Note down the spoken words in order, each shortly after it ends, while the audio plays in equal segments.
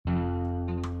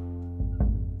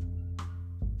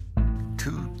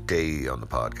Today on the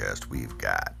podcast, we've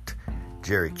got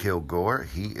Jerry Kilgore.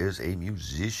 He is a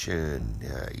musician,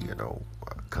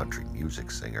 a country music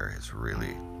singer. Has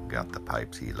really got the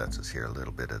pipes. He lets us hear a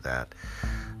little bit of that.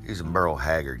 He's a Merle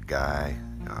Haggard guy.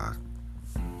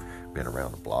 Been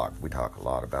around the block. We talk a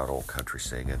lot about old country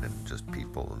singing and just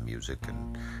people and music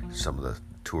and some of the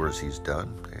tours he's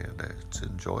done, and it's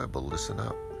enjoyable. Listen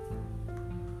up.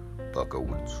 Buck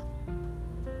Owens.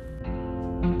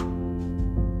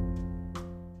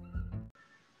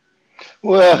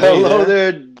 Well, hello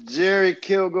there, Jerry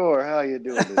Kilgore. How you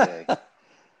doing today?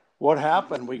 What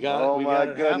happened? We got my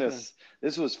it goodness. happening.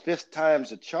 This was fifth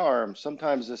time's a charm.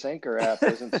 Sometimes this Anchor app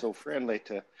isn't so friendly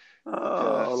to some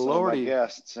of my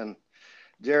guests. And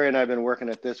Jerry and I have been working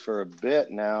at this for a bit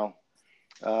now.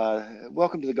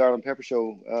 Welcome to the Garland Pepper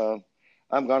Show.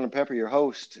 I'm Garland Pepper, your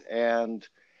host. And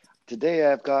today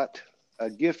I've got a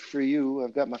gift for you.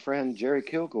 I've got my friend Jerry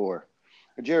Kilgore.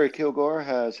 Jerry Kilgore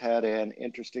has had an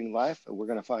interesting life. We're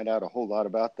going to find out a whole lot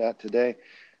about that today.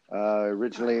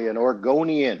 Originally an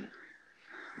Oregonian,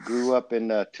 grew up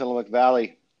in Tillamook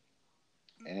Valley,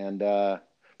 and but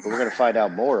we're going to find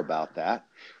out more about that.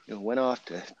 Went off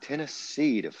to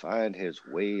Tennessee to find his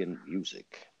way in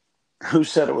music. Who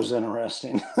said it was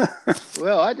interesting?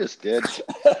 Well, I just did.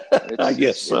 I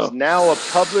guess so. It's now a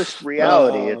published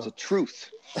reality. It's a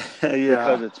truth. Yeah.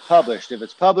 Because it's published. If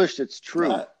it's published, it's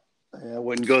true. I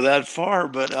wouldn't go that far,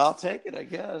 but I'll take it, I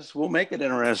guess. We'll make it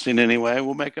interesting anyway.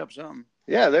 We'll make up something.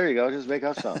 Yeah, there you go. Just make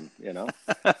up something,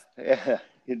 Yeah.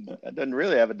 I didn't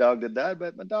really have a dog that died,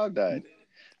 but my dog died.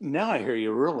 Now I hear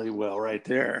you really well right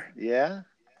there. Yeah?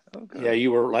 Okay. Yeah,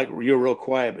 you were real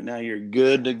quiet, but now you're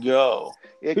good to go.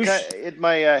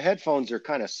 My headphones are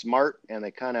kind of smart, and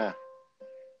they kind of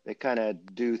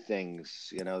do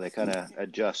things, they kind of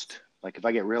adjust. Like if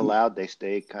I get real loud, they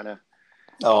stay kind of.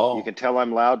 Oh, you can tell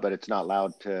I'm loud, but it's not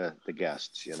loud to the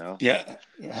guests, Yeah.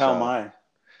 How am I?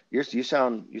 You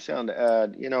sound,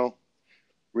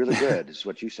 really good. Is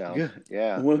what you sound. Good.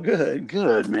 Yeah. Well,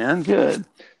 good, man, good.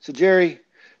 So Jerry,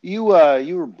 you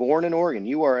were born in Oregon.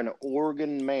 You are an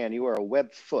Oregon man. You are a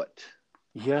Webfoot.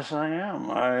 Yes, I am.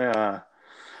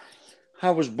 I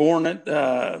was born at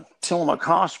Tillamook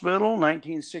Hospital,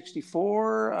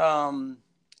 1964.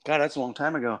 God, that's a long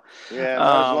time ago. Yeah,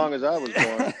 not as long as I was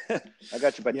born. I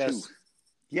got you by two.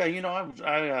 Yeah,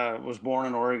 I was born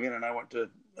in Oregon, and I went to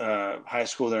high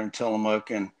school there in Tillamook,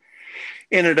 and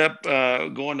ended up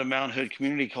going to Mount Hood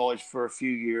Community College for a few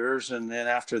years, and then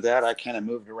after that, I kind of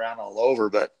moved around all over.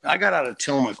 But I got out of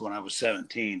Tillamook when I was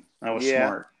 17. I was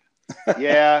smart.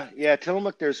 yeah.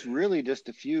 Tillamook, there's really just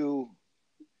a few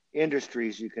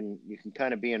industries you can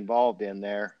kind of be involved in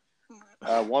there.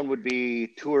 One would be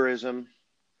tourism.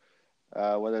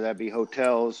 Whether that be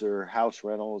hotels or house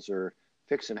rentals or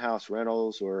fixing house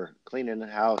rentals or cleaning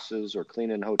houses or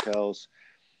cleaning hotels.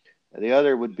 The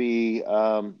other would be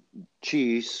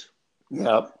cheese.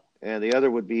 Yep. And the other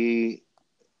would be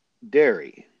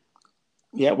dairy.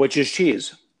 Yeah, which is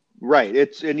cheese. Right.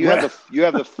 You have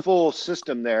the full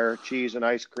system there, cheese and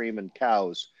ice cream and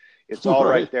cows. It's all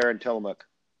right there in Tillamook.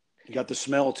 You got the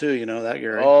smell too, that,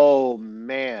 Gary. Oh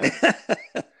man.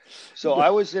 So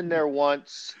I was in there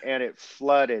once, and it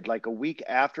flooded, like a week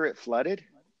after it flooded.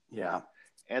 Yeah.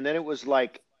 And then it was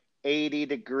like 80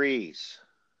 degrees.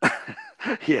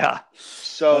 Yeah.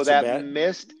 So that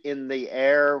mist in the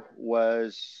air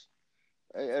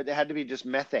it had to be just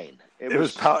methane. It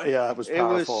was powerful. It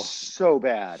was so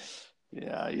bad.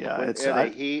 Yeah. It's the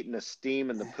heat and the steam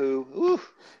and the poo. Ooh.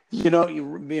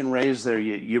 You being raised there,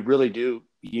 you really do.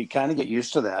 You kind of get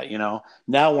used to that,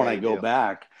 Now when I go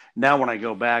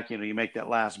back, you make that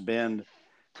last bend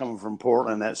coming from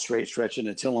Portland, that straight stretch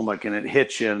into Tillamook, and it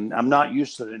hits you. And I'm not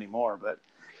used to it anymore, but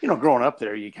growing up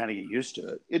there, you kind of get used to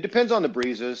it. It depends on the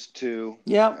breezes too.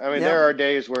 Yeah. I mean, there are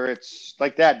days where it's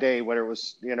like that day when it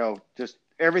was, just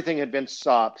everything had been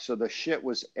sopped. So the shit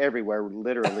was everywhere,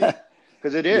 literally.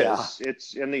 Because it is. Yeah.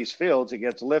 It's in these fields, it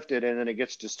gets lifted and then it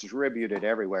gets distributed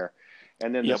everywhere.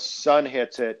 And then the sun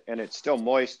hits it and it's still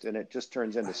moist and it just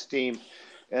turns into steam.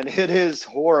 And it is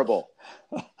horrible.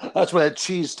 That's why that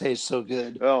cheese tastes so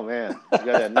good. Oh, man. You got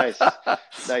that nice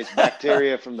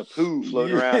bacteria from the poo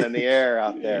floating around in the air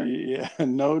out there. Yeah,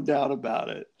 no doubt about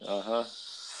it. Uh-huh.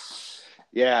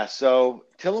 Yeah, so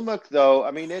Tillamook, though,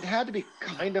 I mean, it had to be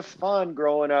kind of fun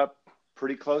growing up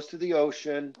pretty close to the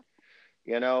ocean,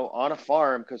 on a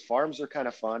farm, because farms are kind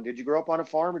of fun. Did you grow up on a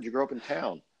farm or did you grow up in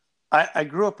town? I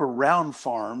grew up around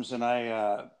farms, and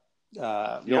I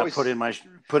put in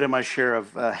my share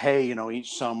of hay,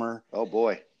 each summer. Oh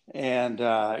boy! And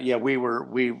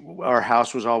our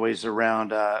house was always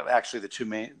around. Actually,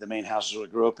 the main houses we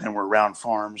grew up in were around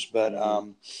farms. But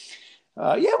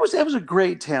Yeah, it was a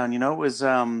great town. It was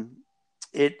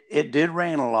it did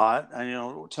rain a lot.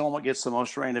 Tillamook gets the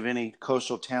most rain of any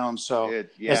coastal town. So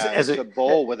it's a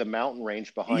bowl with a mountain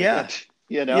range behind it.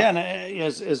 Yeah, and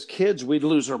as kids, we'd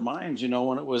lose our minds.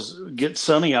 When it was get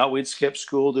sunny out, we'd skip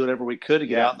school, do whatever we could to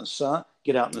get out in the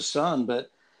sun.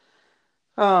 But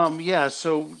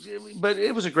but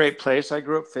it was a great place. I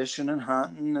grew up fishing and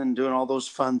hunting and doing all those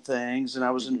fun things, and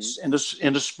I was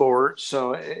into sports.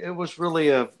 So it was really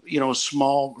a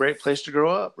small, great place to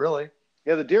grow up. Really.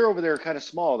 Yeah, the deer over there are kind of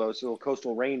small. Those little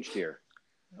coastal range deer.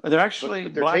 They're actually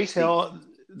but they're blacktail.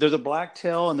 They're the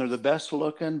blacktail, and they're the best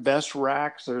looking, best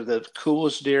racks. They're the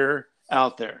coolest deer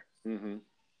out there, in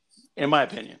my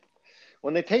opinion.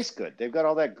 When they taste good, they've got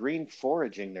all that green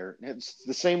foraging there. It's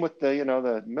the same with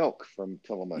the milk from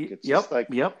Tillamook. It's just like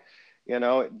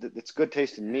it's good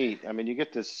tasting meat. I mean, you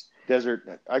get this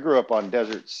desert. I grew up on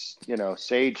deserts,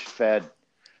 sage fed,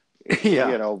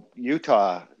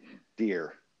 Utah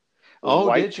deer.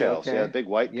 Whitetails, okay. Big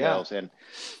whitetails, and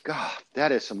God,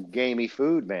 that is some gamey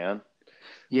food, man.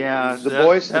 Yeah,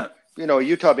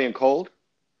 Utah being cold.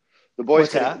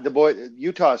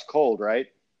 Utah is cold, right?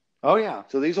 Oh yeah.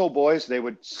 So these old boys, they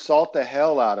would salt the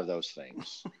hell out of those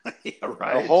things. Yeah,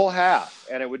 right. A whole half,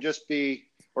 and it would just be,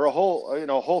 or a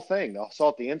whole thing. They'll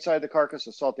salt the inside of the carcass,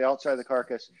 they'll salt the outside of the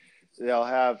carcass. They'll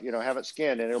have it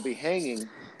skinned, and it'll be hanging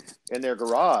in their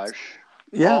garage,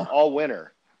 all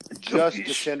winter. Just to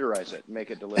tenderize it and make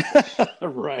it delicious.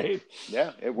 Right.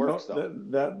 Yeah, it works though.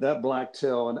 That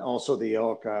blacktail and also the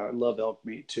elk. I love elk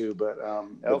meat too, but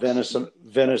the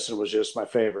venison was just my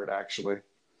favorite actually.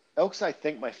 Elk's, I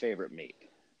think, my favorite meat.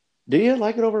 Do you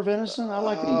like it over venison? I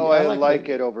like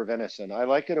it over venison. I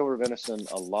like it over venison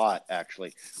a lot,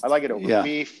 actually. I like it over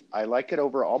beef. I like it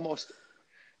over almost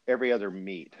every other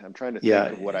meat. I'm trying to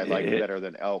think of what I like better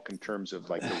than elk in terms of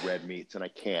like the red meats, and I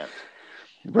can't.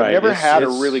 Right. I've never had a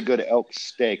really good elk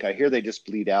steak. I hear they just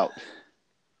bleed out.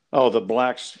 Oh, the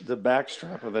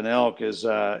backstrap of an elk is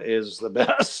the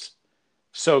best.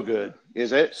 So good.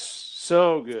 Is it?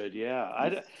 So good.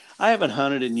 Yeah. I haven't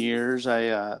hunted in years.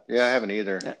 I haven't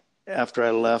either. After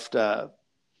I left, I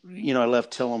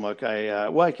left Tillamook.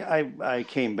 I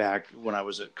came back when I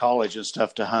was at college and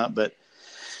stuff to hunt, but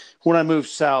when I moved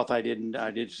south, I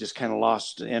just kind of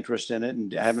lost interest in it,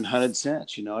 and I haven't hunted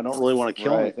since. I don't really want to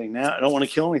kill anything now. I don't want to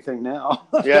kill anything now.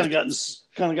 Yeah, kind of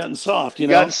gotten soft.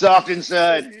 Gotten soft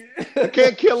inside. I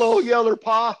can't kill old Yeller,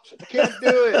 Pa. I can't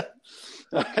do it.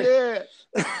 I can't.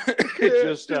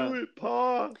 Do it,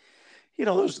 Pa.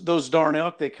 Those darn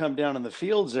elk, they come down in the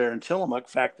fields there in Tillamook. In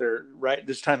fact, they're right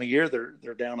this time of year.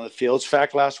 They're down in the fields. In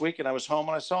fact, last weekend I was home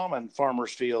and I saw them in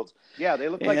farmers' fields. Yeah, they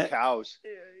look like cows.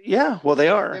 Yeah, well, they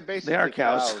are. They are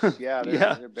cows. Yeah,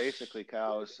 they're basically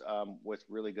cows with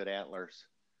really good antlers.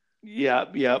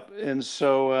 Yep. And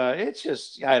so it's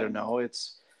just, I don't know.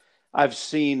 I've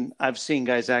seen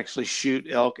guys actually shoot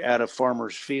elk out of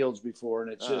farmers' fields before,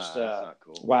 and it's just not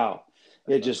cool. Wow.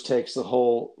 It just takes the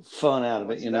whole fun out of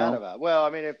it, Well,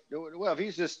 I mean, if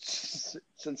he's just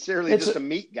sincerely just a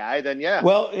meat guy, then yeah.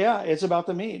 Well, yeah, it's about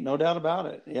the meat, no doubt about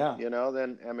it. Yeah.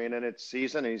 Then I mean, and it's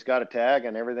season, and he's got a tag,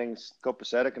 and everything's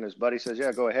copacetic, and his buddy says,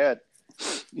 "Yeah, go ahead."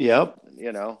 Yep.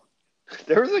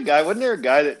 There was a guy. Wasn't there a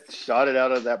guy that shot it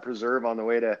out of that preserve on the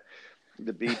way to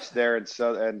the beach there in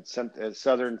southern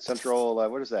central?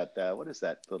 What is that? What is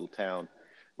that little town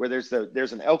where there's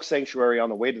an elk sanctuary on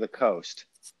the way to the coast?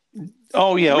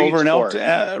 Oh yeah, over in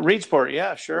Reedsport.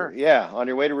 Yeah, sure. Yeah, on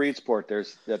your way to Reedsport,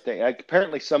 there's that thing.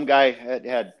 Apparently, some guy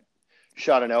had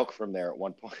shot an elk from there at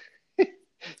one point.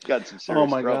 Got some serious trouble. Oh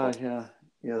my God,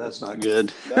 yeah, that's not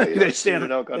good. They stand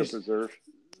an elk on a preserve.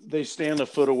 They stand a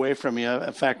foot away from you.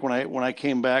 In fact, when I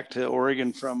came back to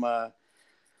Oregon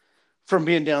from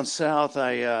being down south,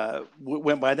 I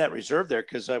went by that reserve there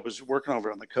because I was working over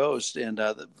on the coast, and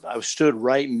I stood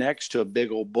right next to a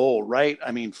big old bull,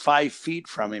 5 feet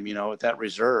from him, at that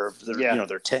reserve.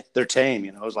 They're tame,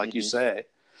 as like you say.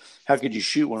 How could you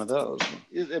shoot one of those?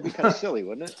 It'd be kind of silly,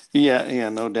 wouldn't it? Yeah,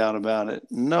 no doubt about it.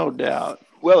 No doubt.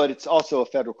 Well, it's also a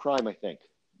federal crime, I think.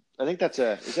 I think is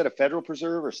that a federal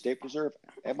preserve or state preserve?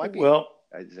 It might be. Well,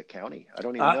 is it county? I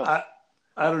don't even know.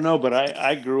 I don't know, but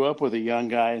I grew up with a young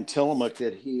guy in Tillamook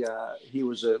that he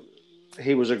was a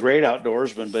great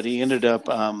outdoorsman, but he ended up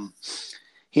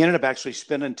actually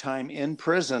spending time in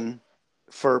prison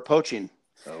for poaching.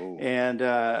 Oh. And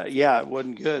it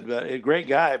wasn't good, but a great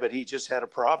guy, but he just had a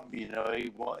problem. He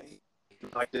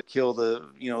liked to kill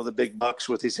the big bucks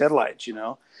with his headlights.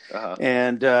 Uh-huh.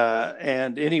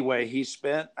 And anyway, he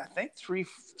spent I think three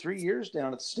years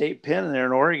down at the state pen there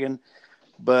in Oregon.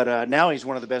 But now he's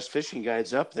one of the best fishing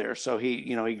guides up there. So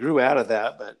he grew out of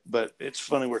that. But it's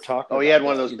funny we're talking. Oh, he had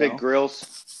one of those big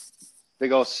grills,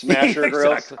 big old smasher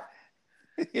grills.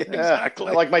 Yeah,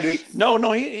 exactly. Like my he'd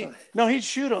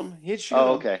shoot him.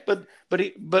 Oh, okay.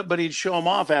 But he'd show him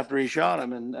off after he shot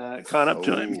him and caught up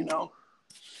to him.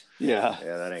 Yeah.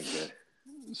 Yeah, that ain't good.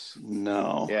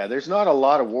 No. Yeah, there's not a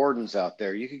lot of wardens out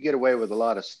there. You could get away with a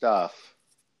lot of stuff.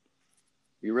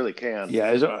 You really can. Yeah,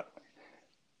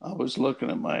 I was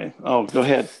looking at my. Oh, go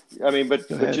ahead. I mean, but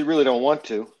you really don't want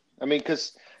to. I mean,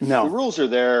 because the rules are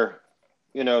there,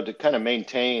 to kind of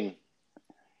maintain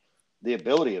the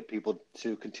ability of people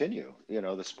to continue,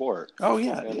 the sport. Oh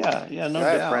yeah, no doubt.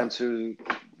 I have friends who,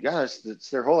 it's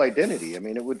their whole identity. I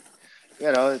mean, it would,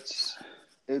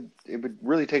 it would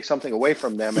really take something away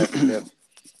from them if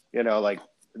like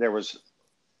there was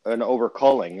an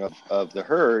overculling of the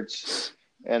herds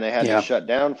and they had to shut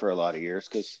down for a lot of years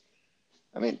because,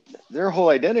 I mean, their whole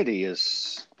identity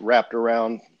is wrapped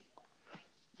around,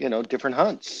 different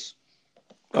hunts.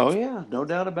 Oh yeah, no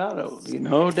doubt about it.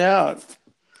 No doubt.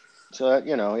 So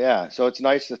so it's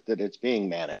nice that it's being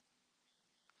managed.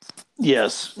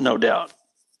 Yes, no doubt.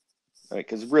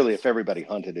 Because really, if everybody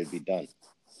hunted, it'd be done.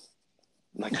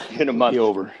 Like in a month. It'd be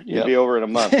over. It'd be over in a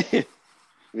month. It'd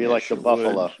be like the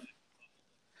buffalo.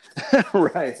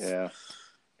 Right. Yeah.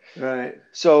 Right.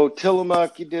 So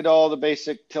Tillamook, you did all the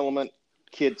basic Tillamook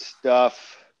kid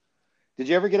stuff. Did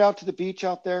you ever get out to the beach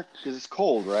out there? Because it's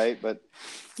cold, right? But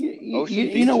Ocean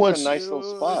Beach is a nice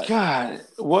little spot. God,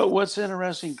 what's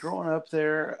interesting growing up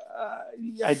there,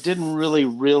 I didn't really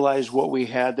realize what we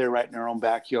had there right in our own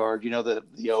backyard,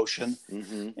 the ocean.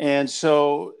 Mm-hmm. And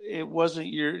so it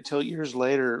wasn't till years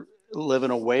later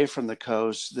living away from the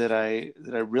coast that I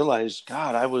realized,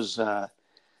 God, I was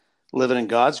living in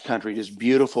God's country, this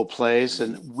beautiful place.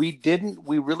 And we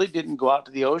really didn't go out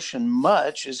to the ocean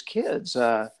much as kids.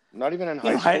 Not even in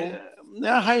high school?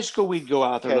 High school, we'd go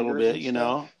out there a little bit,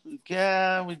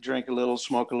 Yeah, we'd drink a little,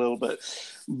 smoke a little bit.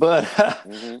 But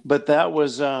but that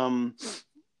was far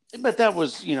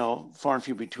and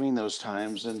few between those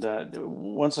times. And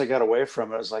once I got away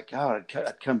from it, I was like, God,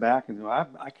 I'd come back and go,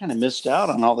 I kind of missed out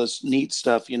on all this neat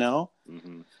stuff,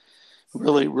 Mm-hmm.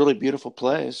 Really, really beautiful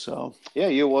place. So yeah,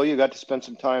 you got to spend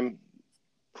some time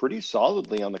pretty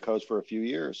solidly on the coast for a few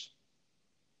years.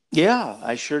 Yeah,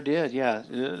 I sure did. Yeah,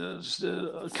 it's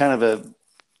kind of a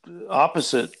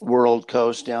opposite world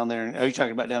coast down there. Are you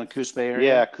talking about down in Coos Bay area?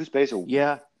 Yeah, Coos Bay's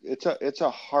it's a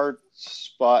hard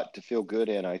spot to feel good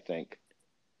in, I think.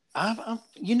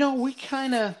 We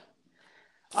kind of.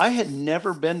 I had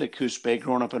never been to Coos Bay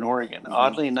growing up in Oregon. Mm-hmm.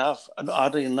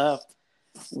 Oddly enough,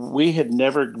 we had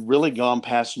never really gone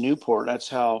past Newport. That's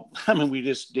how. I mean, we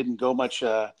just didn't go much.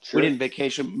 Sure. We didn't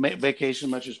vacation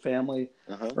much as family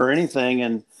or anything,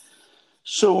 and.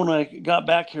 So when I got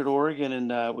back here to Oregon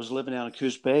and was living down in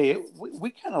Coos Bay, we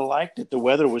kind of liked it. The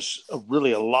weather was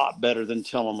really a lot better than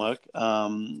Tillamook.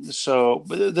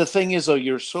 But the thing is, though,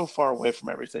 you're so far away from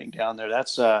everything down there.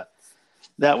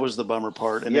 That was the bummer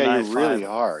part. And yeah, you really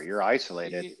are. You're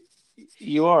isolated.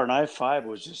 You are. And I-5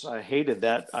 was just, I hated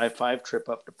that I-5 trip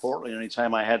up to Portland.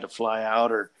 Anytime I had to fly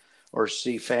out or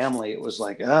see family, it was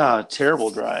like,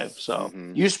 terrible drive. So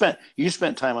you spent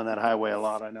time on that highway a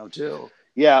lot, I know, too.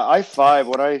 Yeah, I-5,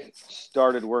 when I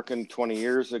started working 20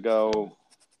 years ago,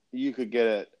 you could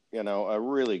get a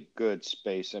really good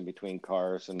space in between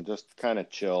cars and just kind of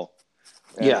chill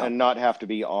and not have to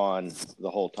be on the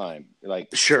whole time.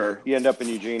 Like, sure. You end up in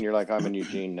Eugene, you're like, I'm in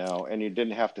Eugene now. And you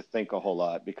didn't have to think a whole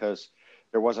lot because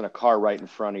there wasn't a car right in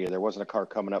front of you. There wasn't a car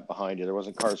coming up behind you. There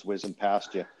wasn't cars whizzing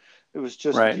past you. It was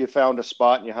just, you found a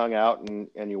spot and you hung out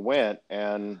and you went,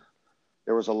 and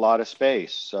there was a lot of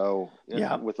space. So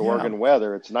with the Oregon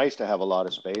weather, it's nice to have a lot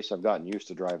of space. I've gotten used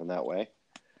to driving that way.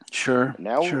 Sure.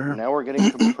 Now we're getting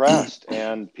compressed,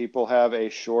 and people have a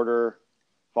shorter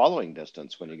following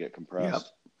distance when you get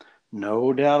compressed. Yep.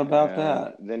 No doubt about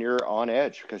that. Then you're on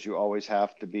edge because you always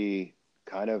have to be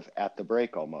kind of at the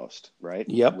brake almost, right?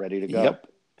 Yep. Ready to go. Yep.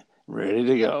 Ready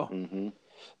to go. Mm-hmm.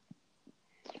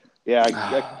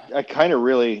 Yeah, I kind of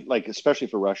really, like, especially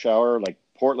for rush hour, like,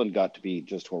 Portland got to be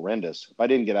just horrendous. If I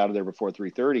didn't get out of there before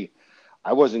 3:30,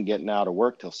 I wasn't getting out of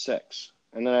work till 6,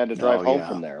 and then I had to drive home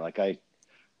from there. Like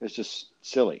it's just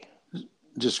silly,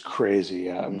 just crazy.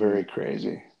 Yeah, very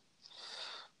crazy.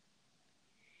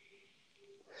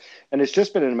 And it's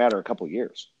just been in a matter of a couple of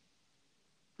years.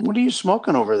 What are you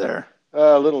smoking over there?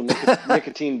 A little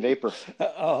nicotine vapor.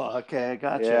 Oh, okay, I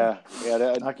got you. Yeah.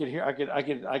 I could hear.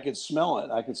 I could smell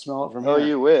it. I could smell it from here. Oh,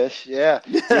 you wish? Yeah,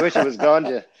 you wish it was gone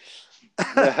to.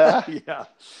 Yeah.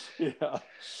 Yeah.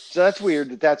 So that's weird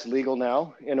that that's legal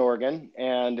now in Oregon,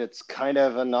 and it's kind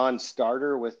of a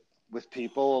non-starter with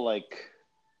people. Like,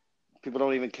 people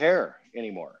don't even care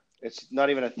anymore. It's not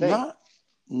even a thing.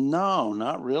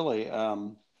 Not really.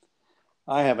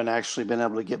 I haven't actually been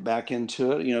able to get back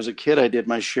into it. As a kid, I did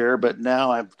my share, but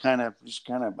now I've kind of,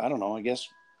 I don't know, I guess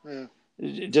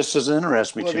it just doesn't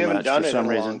interest me too much. If you haven't done it in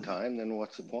a long time, then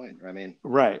what's the point? I mean,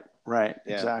 right, yeah.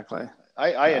 Exactly.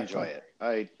 I enjoy it.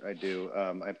 I do.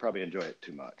 I probably enjoy it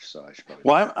too much, so I should probably.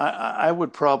 Well, I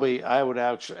would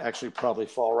actually probably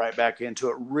fall right back into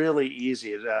it really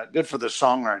easy. Good for the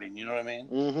songwriting, you know what I mean?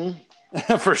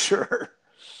 Mm-hmm. For sure.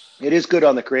 It is good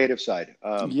on the creative side.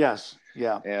 Yes.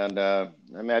 Yeah. And I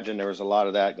imagine there was a lot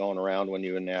of that going around when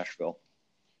you were in Nashville.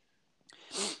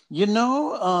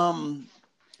 Not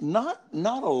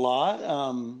a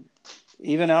lot.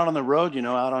 Even out on the road,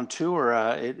 out on tour,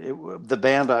 the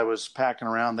band I was packing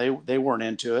around, they weren't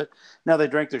into it. Now they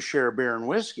drank their share of beer and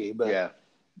whiskey,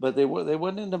 but they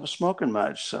wouldn't end up smoking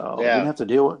much, so didn't have to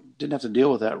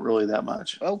deal with that really that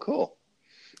much. Oh, cool.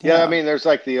 Yeah, I mean, there's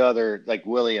like the other, like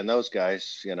Willie and those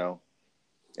guys, and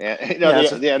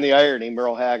the irony,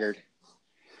 Merle Haggard.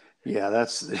 Yeah,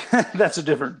 that's a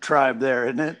different tribe there,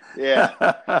 isn't it? Yeah.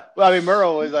 Well, I mean,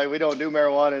 Merle was like, we don't do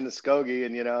marijuana in the Skokie,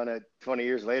 and 20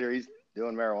 years later, he's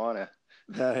doing marijuana.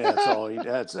 That's all he.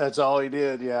 That's all he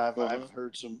did. Yeah, I've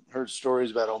heard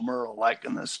stories about old Merle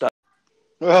liking this stuff.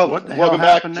 Well, welcome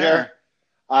back, Jerry.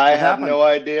 I have no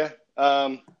idea.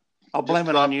 I'll blame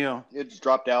it on you. It just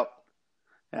dropped out.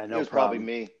 Yeah, no it was problem.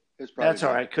 Probably me. That's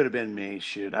all right. Could have been me.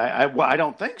 Shoot, I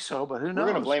don't think so, but who knows?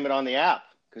 We're going to blame it on the app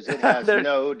because it has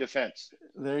no defense.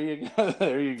 There you go.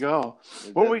 There you go.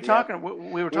 What were we talking?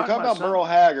 We were talking about Merle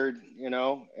Haggard,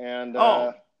 and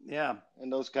yeah,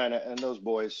 and those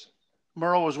boys.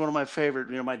 Merle was one of my favorite.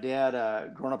 My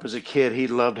dad, growing up as a kid, he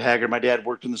loved Haggard. My dad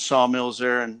worked in the sawmills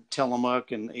there in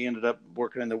Tillamook, and he ended up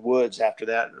working in the woods after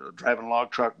that, driving a log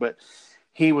truck. But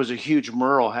he was a huge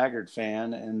Merle Haggard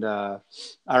fan, and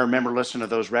I remember listening to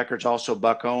those records. Also,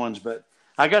 Buck Owens, but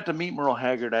I got to meet Merle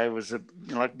Haggard. I was,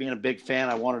 like being a big fan,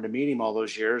 I wanted to meet him all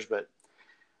those years, but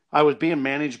I was being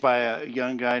managed by a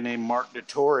young guy named Mark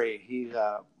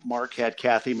DeTore. Mark had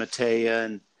Kathy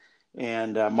Mattea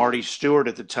and Marty Stewart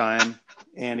at the time,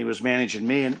 and he was managing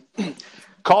me, and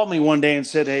called me one day and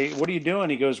said, "Hey, what are you doing?"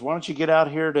 He goes, "Why don't you get out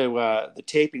here to the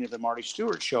taping of the Marty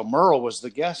Stewart show? Merle was the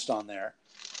guest on there,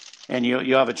 and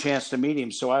you have a chance to meet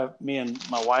him." So me and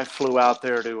my wife flew out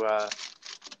there to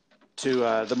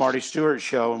the Marty Stewart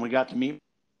show, and we got to meet.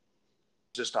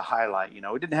 Just a highlight,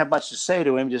 we didn't have much to say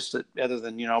to him, just other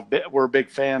than we're big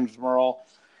fans of Merle,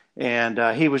 and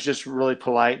he was just really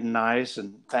polite and nice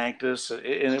and thanked us, and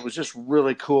it was just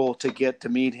really cool to get to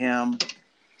meet him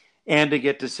and to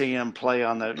get to see him play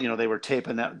on the they were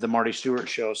taping the Marty Stewart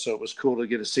show, so it was cool to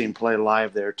get to see him play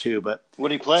live there too. But what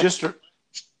did he play?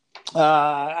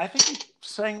 I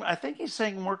think he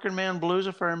sang Working Man Blues,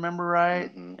 if I remember right,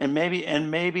 and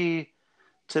maybe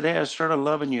Today I Started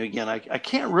Loving You Again. I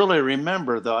can't really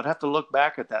remember, though. I'd have to look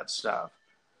back at that stuff.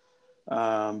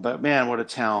 But man, what a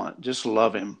talent! Just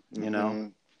love him,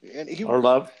 And he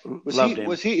loved him.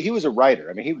 He was a writer.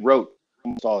 I mean, he wrote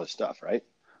almost all his stuff, right?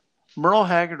 Merle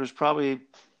Haggard was probably,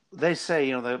 they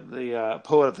say, the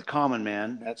poet of the common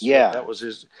man. That was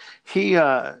his. He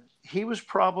was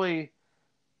probably.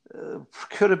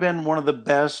 Could have been one of the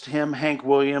best. Hank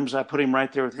Williams. I put him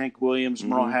right there with Hank Williams,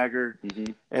 Merle Haggard,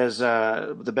 as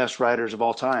the best writers of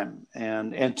all time,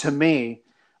 and to me,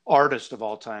 artist of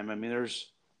all time. I mean,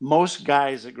 there's most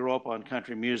guys that grow up on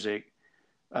country music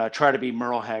try to be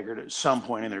Merle Haggard at some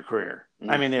point in their career.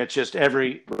 I mean, it's just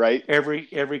every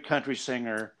country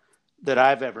singer that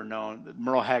I've ever known,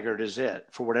 Merle Haggard is it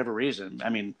for whatever reason.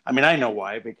 I mean, I know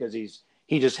why, because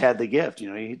he just had the gift.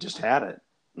 He just had it.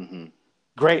 Mm-hmm.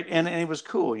 Great, and he was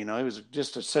cool. He was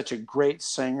just such a great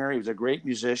singer. He was a great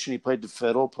musician. He played the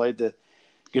fiddle, played the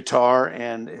guitar,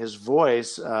 and his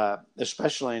voice,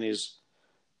 especially in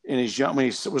his young, when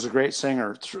he was a great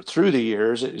singer through the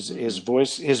years. His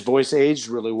voice aged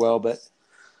really well. But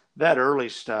that early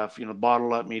stuff,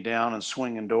 "Bottle Up Me Down" and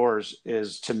 "Swinging Doors"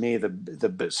 is to me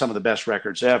the some of the best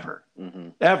records ever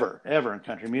in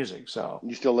country music. So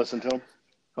you still listen to him?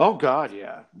 Oh God,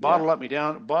 yeah. Bottle Up Me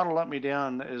Down. Bottle Up Me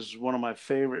Down is one of my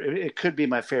favorite. It could be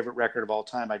my favorite record of all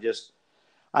time.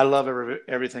 I love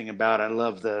everything about it. I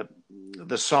love the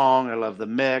song. I love the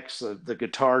mix, the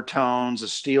guitar tones, the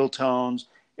steel tones.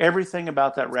 Everything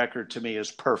about that record to me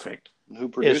is perfect. Who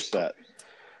produced that?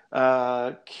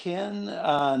 Ken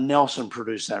Nelson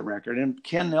produced that record, and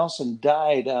Ken Nelson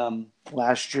died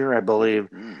last year, I believe.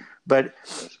 But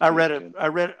I read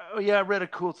a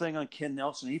cool thing on Ken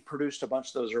Nelson. He produced a bunch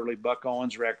of those early Buck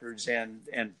Owens records and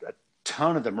a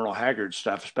ton of the Merle Haggard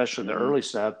stuff, especially the early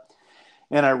stuff.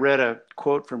 And I read a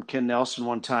quote from Ken Nelson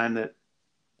one time that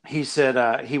he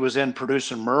said he was in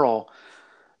producing Merle,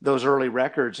 those early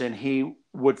records, and he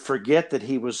would forget that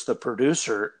he was the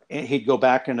producer. He'd go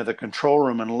back into the control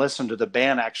room and listen to the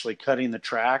band actually cutting the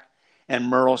track and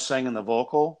Merle singing the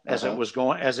vocal as it was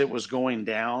going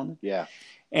down. Yeah.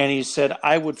 And he said,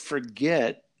 I would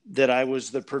forget that I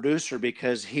was the producer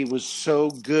because he was so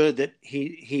good that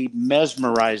he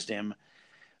mesmerized him,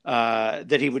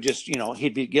 that he would just,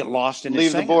 he'd get lost in his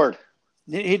leave singing. The board.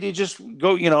 He'd just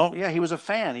go, he was a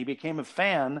fan. He became a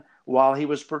fan while he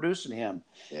was producing him.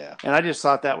 Yeah. And I just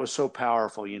thought that was so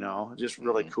powerful, just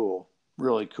really cool.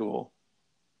 Really cool.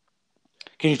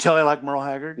 Can you tell I like Merle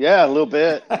Haggard? Yeah, a little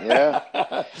bit.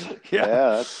 Yeah.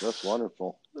 Yeah, that's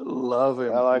wonderful. Love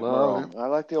him. I like Merle. I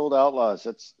like the old Outlaws.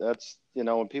 That's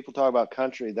when people talk about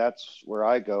country, that's where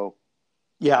I go.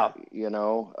 Yeah.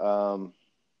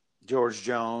 George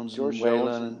Jones,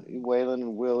 Waylon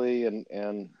and Willie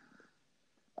and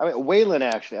I mean Waylon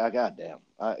actually, goddamn.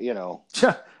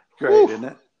 Great, isn't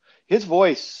it? His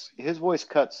voice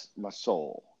cuts my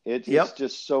soul. It's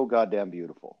just so goddamn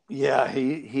beautiful. Yeah,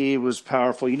 he was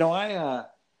powerful. I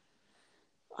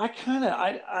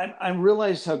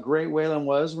realized how great Waylon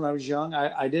was when I was young.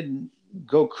 I didn't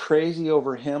go crazy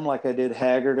over him like I did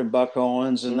Haggard and Buck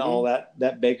Owens and all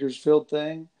that Bakersfield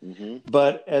thing.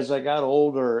 But as I got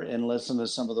older and listened to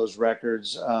some of those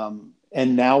records,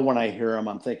 and now when I hear them,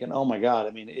 I'm thinking, oh my God,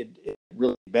 I mean, it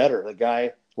really better. The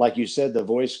guy, like you said, the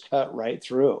voice cut right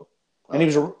through. And he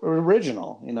was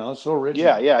original, so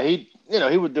original. Yeah. He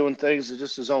was doing things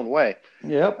just his own way.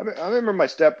 Yep. I remember my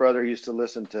stepbrother used to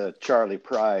listen to Charlie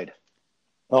Pride.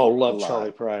 Oh, love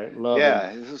Charlie Pride. Love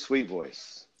him. It's a sweet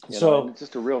voice. It's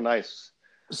just a real nice.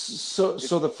 So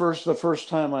the first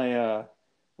time I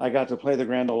got to play the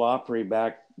Grand Ole Opry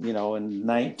back, in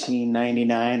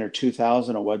 1999 or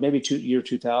 2000 or what, maybe year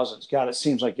 2000. God, it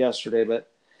seems like yesterday, but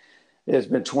it's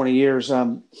been 20 years.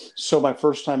 So my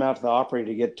first time out to the Opry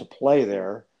to get to play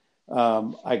there,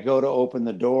 I go to open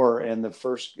the door, and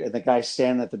the guy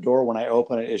standing at the door when I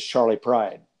open it is Charlie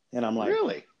Pride, and I'm like,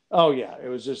 really? Oh yeah, it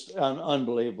was just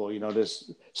unbelievable.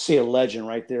 Just see a legend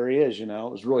right there. He is. It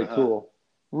was really cool,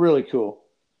 really cool.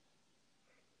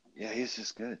 Yeah, he's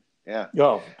just good. Yeah.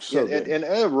 Oh, so good. And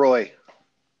Roy,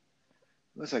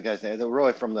 what's that guy's name? The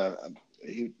Roy from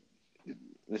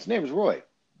his name is Roy.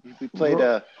 He played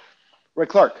Roy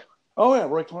Clark. Oh yeah,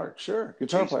 Roy Clark, sure,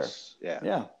 guitar player.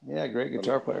 Yeah, great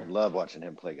guitar player. I love watching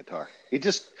him play guitar.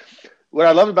 What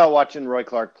I love about watching Roy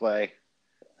Clark play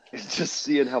is just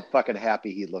seeing how fucking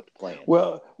happy he looked playing.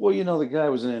 Well, the guy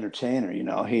was an entertainer. He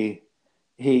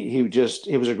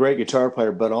was a great guitar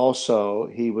player, but also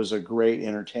he was a great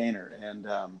entertainer, and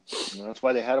that's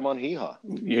why they had him on Hee Haw.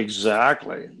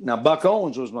 Exactly. Now Buck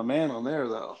Owens was my man on there,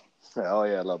 though. Oh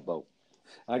yeah, I love Buck.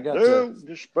 I got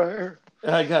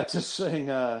to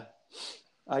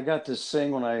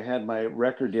sing when I had my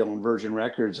record deal in Virgin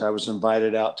Records. I was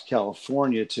invited out to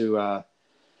California to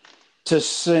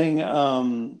sing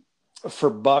for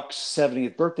Buck's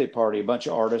 70th birthday party. A bunch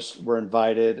of artists were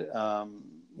invited,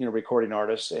 recording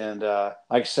artists, and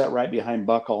I sat right behind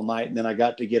Buck all night. And then I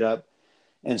got to get up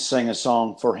and sing a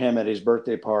song for him at his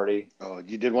birthday party. Oh,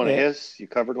 you did one of his? You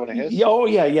covered one of his? Oh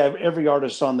yeah. Every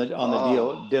artist on the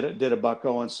deal did a Buck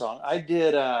Owens song. I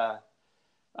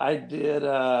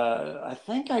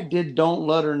think I did "Don't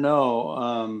Let Her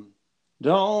Know."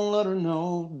 Don't let her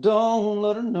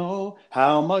know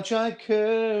how much I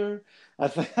care. I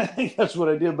think that's what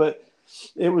I did, but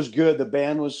it was good. The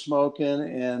band was smoking,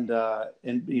 and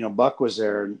Buck was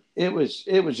there, and it was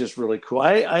just really cool.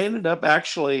 I ended up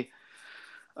actually.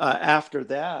 After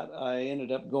that, I ended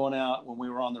up going out when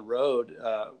we were on the road,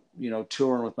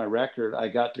 touring with my record. I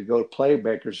got to go play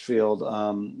Bakersfield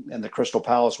in the Crystal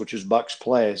Palace, which is Buck's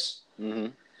place. Mm-hmm.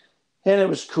 And it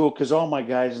was cool because all my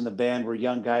guys in the band were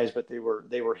young guys, but they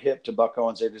were hip to Buck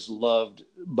Owens. They just loved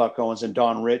Buck Owens, and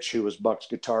Don Rich, who was Buck's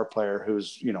guitar player,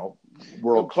 who's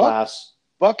world class.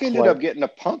 Buck ended up getting a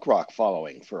punk rock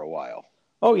following for a while.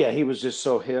 Oh yeah, he was just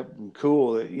so hip and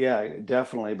cool. Yeah,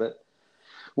 definitely. But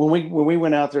when we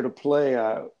went out there to play,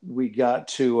 we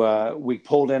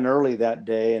pulled in early that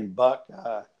day, and Buck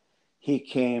he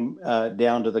came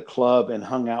down to the club and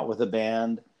hung out with the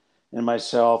band. And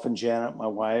myself and Janet, my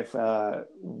wife,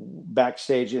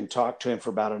 backstage and talked to him for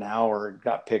about an hour and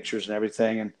got pictures and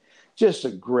everything. And just a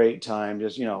great time.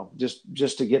 Just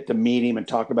to get to meet him and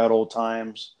talk about old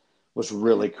times. was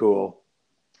really cool.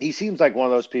 He seems like one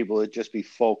of those people that just be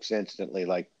folks instantly,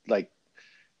 like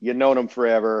you known him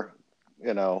forever,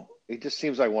 you know. He just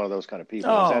seems like one of those kind of people.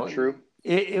 Is that true?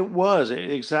 It was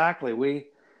exactly.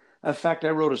 In fact, I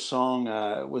wrote a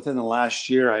song within the last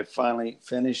year. I finally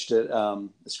finished it.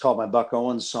 It's called my Buck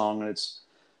Owens song, and it's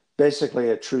basically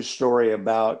a true story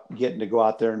about getting to go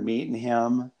out there and meeting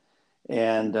him,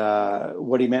 and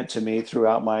what he meant to me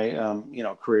throughout my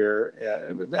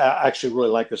career. I actually really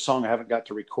like the song. I haven't got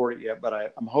to record it yet, but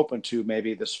I'm hoping to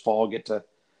maybe this fall get to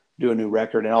do a new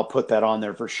record, and I'll put that on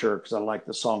there for sure because I like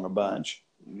the song a bunch.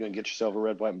 You gonna get yourself a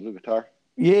red, white, and blue guitar?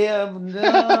 Yeah, no,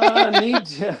 I need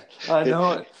to. I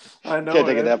know it. Can't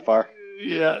take it that far.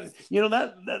 Yeah,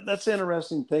 that's an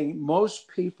interesting thing. Most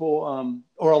people,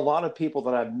 or a lot of people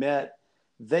that I've met,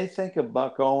 they think of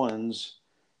Buck Owens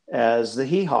as the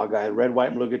hee-haw guy, red, white,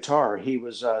 and blue guitar. He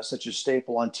was such a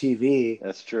staple on TV.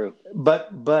 That's true. But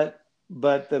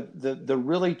the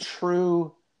really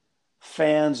true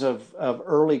fans of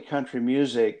early country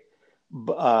music,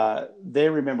 they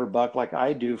remember Buck like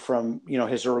I do from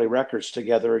his early records,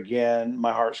 Together Again,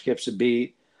 My Heart Skips a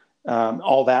Beat,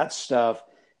 all that stuff,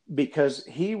 because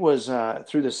he was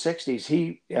through the 60s.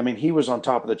 He was on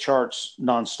top of the charts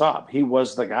nonstop. He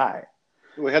was the guy.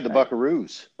 We had the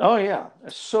Buckaroos. Oh yeah,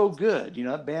 so good.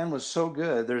 That band was so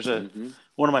good. There's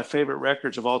one of my favorite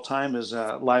records of all time is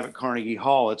live at Carnegie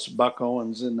Hall. It's Buck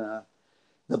Owens and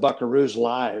the Buckaroos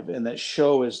live, and that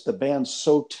show is, the band's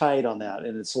so tight on that,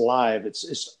 and it's live.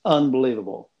 It's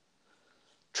unbelievable.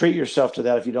 Treat yourself to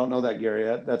that if you don't know that,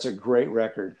 Gary. That's a great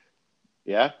record.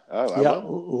 Yeah. Oh, yeah.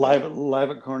 Live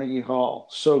at Carnegie Hall.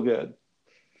 So good.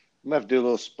 I'm gonna have to do a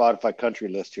little Spotify country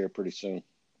list here pretty soon.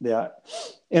 Yeah.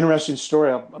 Interesting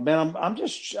story. Man, I'm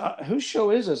just, whose show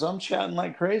is this? I'm chatting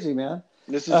like crazy, man.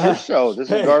 This is your show.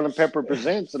 This is Garland Pepper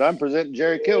Presents, and I'm presenting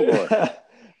Jerry Kilgore.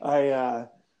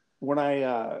 When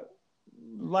I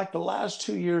like the last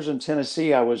 2 years in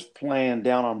Tennessee, I was playing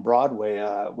down on Broadway,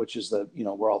 which is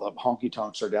where all the honky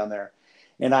tonks are down there.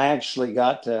 And I actually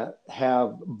got to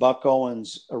have Buck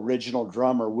Owens' original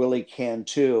drummer, Willie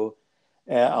Cantu,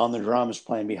 on the drums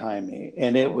playing behind me.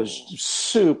 And it was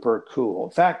super cool.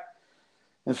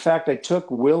 In fact, I took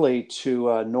Willie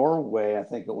to Norway, I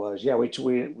think it was. Yeah, we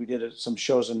did some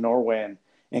shows in Norway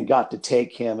and got to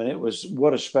take him. And it was,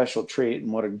 what a special treat,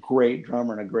 and what a great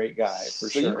drummer and a great guy, for sure.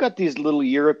 So you've got these little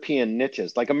European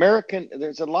niches. Like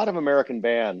there's a lot of American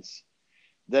bands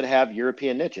that have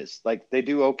European niches. Like they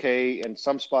do okay in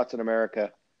some spots in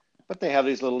America, but they have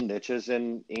these little niches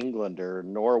in England or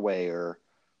Norway or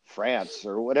France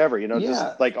or whatever,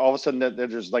 just like all of a sudden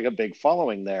there's like a big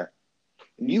following there.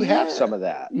 And you have some of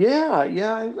that. Yeah.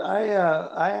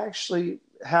 I actually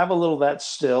have a little of that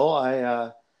still.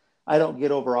 I don't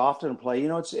get over often and play.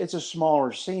 It's a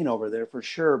smaller scene over there for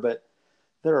sure, but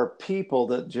there are people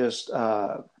that just,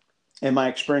 in my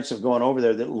experience of going over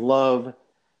there, that love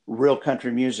real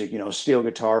country music, steel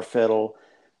guitar, fiddle.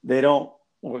 They don't,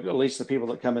 or at least the people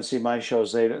that come and see my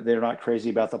shows, they're not crazy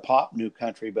about the pop new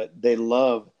country, but they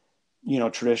love,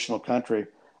 traditional country.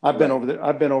 I've been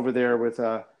over there with,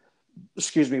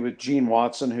 with Gene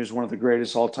Watson, who's one of the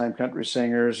greatest all-time country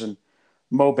singers, and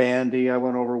Mo Bandy I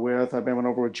went over with. I've been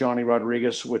over with Johnny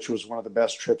Rodriguez, which was one of the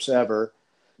best trips ever,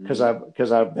 because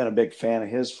I've been a big fan of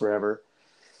his forever.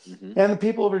 Mm-hmm. And the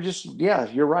people are just,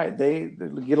 you're right. They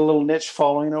get a little niche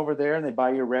following over there, and they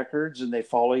buy your records, and they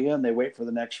follow you, and they wait for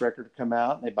the next record to come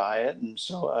out, and they buy it. And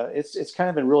so it's kind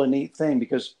of a really neat thing,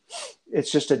 because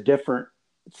it's just a different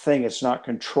thing. It's not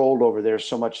controlled over there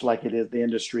so much like it is, the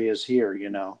industry is here,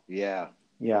 Yeah.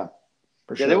 Yeah.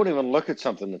 For sure. They won't even look at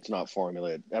something that's not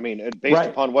formulated. I mean, based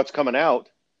upon what's coming out,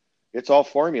 it's all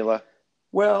formula.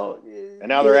 Well, and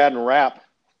now they're adding rap.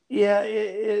 Yeah,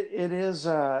 it is.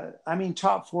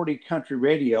 Top 40 country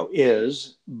radio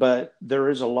is, but there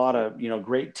is a lot of,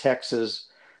 great Texas.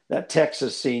 That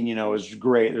Texas scene, is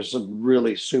great. There's some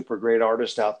really super great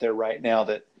artists out there right now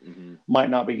that might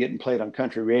not be getting played on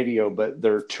country radio, but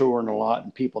they're touring a lot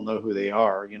and people know who they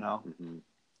are, Mm-hmm.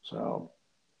 So,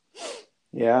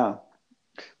 yeah.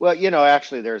 Well,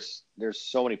 actually there's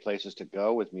so many places to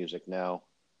go with music now.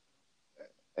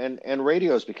 And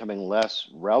radio is becoming less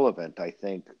relevant, I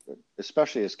think,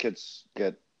 especially as kids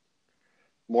get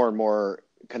more and more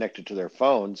connected to their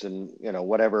phones and,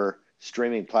 whatever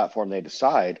streaming platform they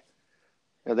decide,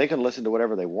 they can listen to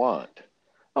whatever they want.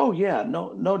 Oh yeah,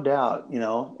 no doubt,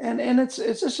 and it's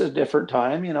just a different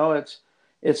time,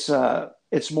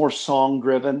 it's more song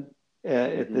driven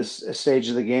at this stage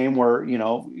of the game, where,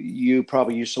 you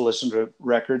probably used to listen to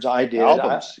records. I did.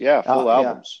 Albums. Full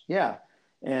albums. Yeah.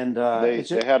 And they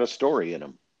had a story in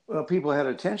them. Well, people had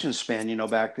attention span,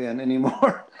 back then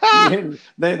anymore.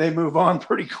 They move on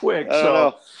pretty quick. I don't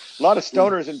know. A lot of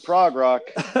stoners in prog rock.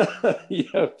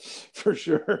 Yeah, for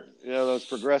sure. Those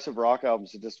progressive rock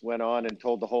albums that just went on and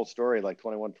told the whole story, like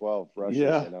 2112 Rushes.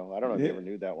 Yeah. I don't know if you ever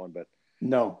knew that one, but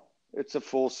no, it's a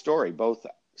full story. Both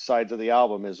sides of the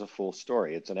album is a full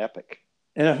story. It's an epic.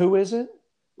 And who is it?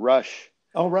 Rush.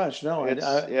 Oh, Rush. No,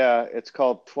 it's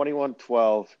called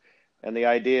 2112, and the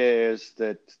idea is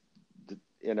that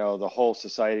the whole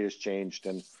society has changed,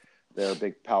 and there are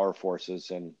big power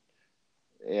forces, and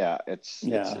it's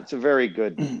a very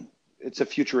good. It's a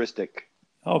futuristic.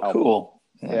 Oh, album. Cool.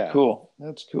 Yeah, cool.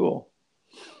 That's cool.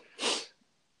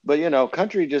 But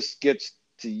country just gets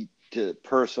to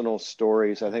personal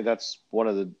stories. I think that's one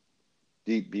of the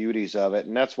deep beauties of it,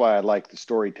 and that's why I like the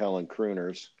storytelling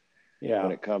crooners. Yeah.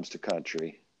 When it comes to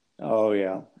country. Oh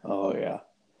yeah.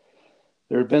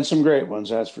 There have been some great ones,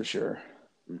 that's for sure.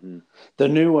 Mm-hmm. The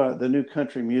new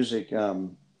country music,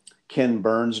 Ken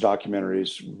Burns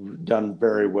documentary's done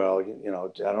very well. I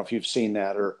don't know if you've seen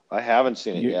that or I haven't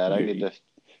seen it yet. I need to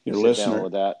sit down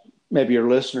with that. Maybe your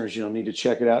listeners, need to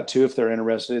check it out too if they're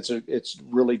interested. It's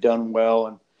really done well,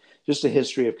 and just a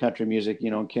history of country music.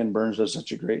 Ken Burns does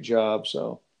such a great job,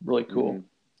 so really cool.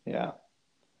 Mm-hmm. Yeah.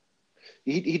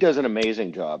 He does an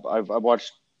amazing job. I've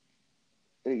watched.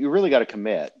 You really got to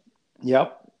commit.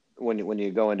 Yep. When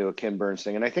you go into a Ken Burns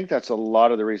thing, and I think that's a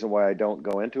lot of the reason why I don't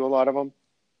go into a lot of them.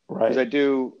 Right. Because I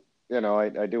do,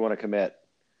 I do want to commit.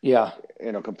 Yeah.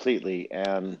 Completely,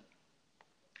 and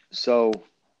so,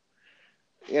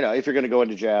 if you're going to go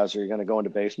into jazz, or you're going to go into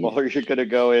baseball, or you're going to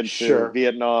go into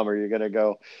Vietnam, or you're going to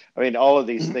go, all of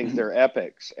these things, they're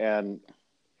epics, and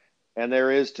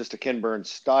there is just a Ken Burns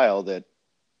style that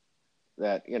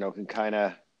can kind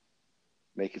of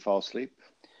make you fall asleep.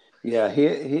 Yeah,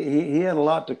 he had a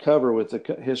lot to cover with the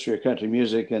history of country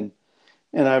music, and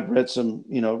I've read some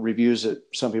reviews that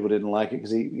some people didn't like it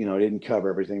because he didn't cover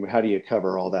everything. But how do you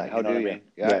cover all that? How do you? I mean?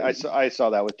 Yeah, I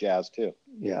saw that with jazz too.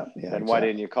 Yeah. And exactly. Why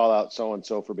didn't you call out so and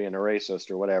so for being a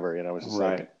racist or whatever? It's just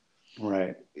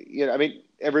right.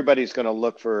 Everybody's going to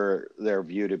look for their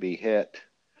view to be hit.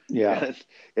 Yeah. And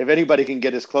if anybody can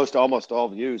get as close to almost all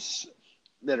views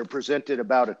that are presented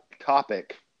about a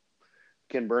topic,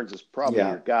 Ken Burns is probably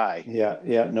your guy.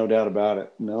 Yeah, no doubt about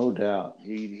it. No doubt.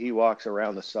 He walks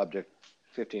around the subject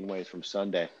 15 ways from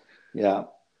Sunday. Yeah.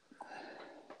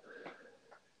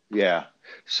 Yeah.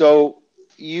 So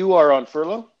you are on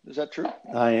furlough? Is that true?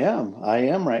 I am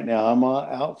right now. I'm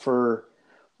out for,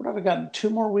 what have I got? 2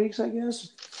 more weeks, I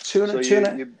guess.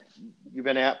 You've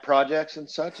been at projects and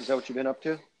such? Is that what you've been up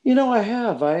to? I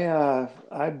have.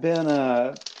 I've been.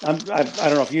 I don't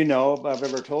know if I've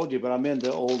ever told you, but I'm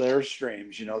into old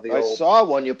Airstreams. I saw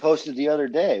one you posted the other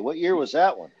day. What year was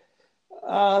that one?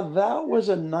 That was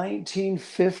a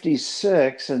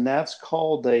 1956, and that's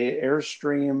called the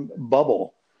Airstream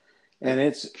Bubble, and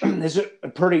it's a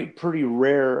pretty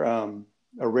rare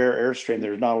Airstream.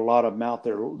 There's not a lot of them out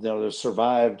there that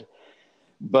survived.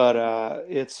 But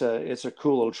it's a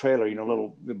cool little trailer,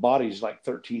 the body's like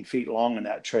 13 feet long in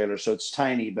that trailer. So it's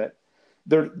tiny, but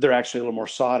they're actually a little more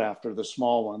sought after, the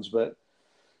small ones. But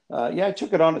I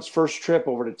took it on its first trip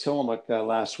over to Tillamook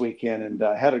last weekend and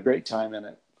had a great time in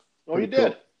it. Oh, you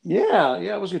did? Yeah.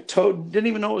 It was good. Towed, didn't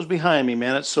even know it was behind me,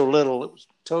 man. It's so little. It was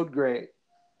towed great.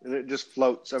 And it just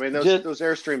floats. I mean, those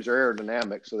Airstreams are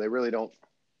aerodynamic, so they really you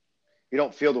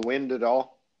don't feel the wind at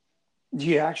all.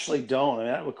 You actually don't.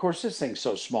 Of course, this thing's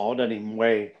so small; it doesn't even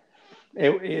weigh.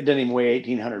 It doesn't even weigh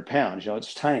 1,800 pounds.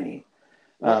 It's tiny.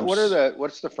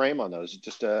 What's the frame on those?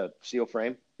 Just a steel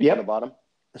frame on the bottom.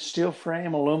 A steel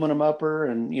frame, aluminum upper,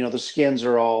 and the skins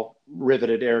are all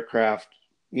riveted aircraft.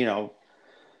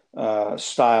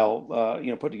 Style.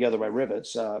 Put together by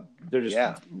rivets. They're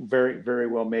just very, very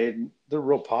well made. They're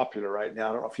real popular right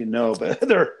now. I don't know if you know, but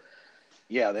they're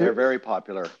very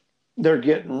popular. They're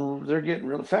getting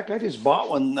real. In fact, I just bought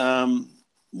one.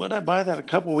 What did I buy that a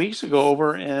couple weeks ago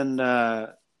over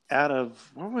out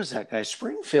of, where was that guy?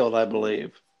 Springfield, I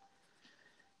believe.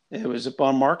 It was up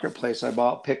on Marketplace.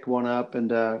 Picked one up and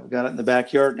got it in the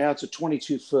backyard. Now it's a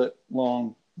 22-foot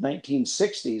long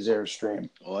 1960s Airstream.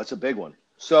 Oh, that's a big one.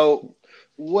 So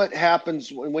what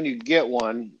happens when you get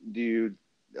one? Do you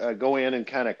go in and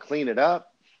kind of clean it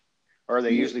up? Or are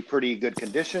they usually pretty good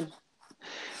condition?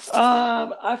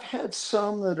 I've had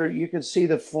some that you can see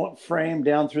the frame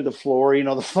down through the floor.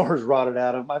 The floor is rotted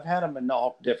out of them. I've had them in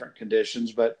all different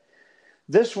conditions, but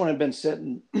this one had been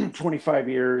sitting 25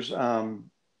 years under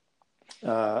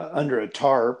a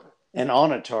tarp and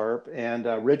on a tarp, and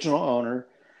original owner.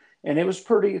 And it's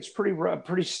pretty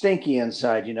stinky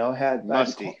inside, had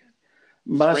musty.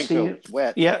 musty,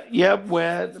 wet. Yeah,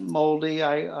 wet, moldy.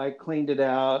 I cleaned it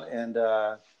out, and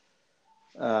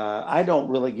I don't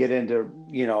really get into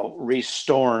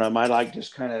restoring them. I like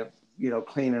just kind of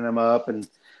cleaning them up and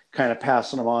kind of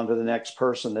passing them on to the next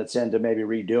person that's into maybe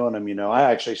redoing them.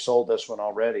 I actually sold this one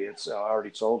already. I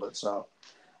already sold it, so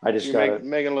I just got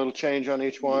making a little change on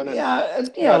each one. And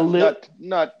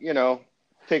not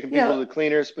taking people to the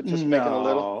cleaners, but just making a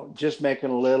little. Just making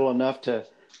a little, enough to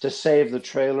save the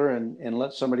trailer and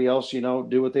let somebody else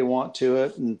do what they want to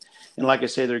it. And like I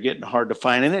say, they're getting hard to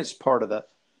find, and it's part of the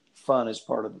fun, is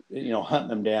part of hunting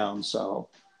them down. So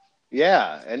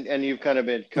yeah, and you've kind of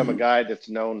become a guy that's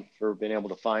known for being able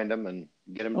to find them and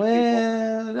get them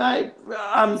to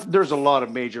people. There's a lot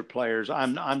of major players.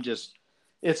 I'm just,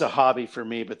 it's a hobby for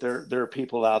me, but there are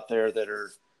people out there that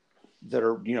are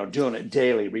doing it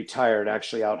daily, retired,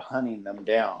 actually out hunting them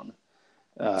down.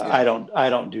 I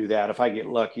don't do that. If I get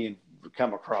lucky and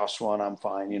come across one, I'm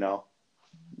fine.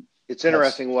 It's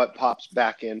interesting what pops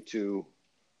back into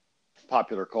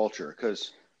popular culture,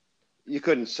 because you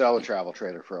couldn't sell a travel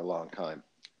trailer for a long time.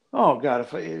 Oh God,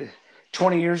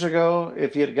 20 years ago,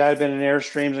 if you had a guy been in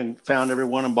Airstreams and found every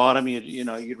one and bought them,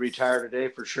 you'd retire today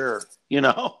for sure.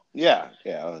 Yeah,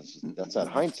 that's that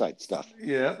hindsight stuff.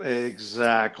 Yeah,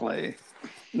 exactly.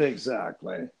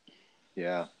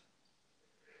 Yeah.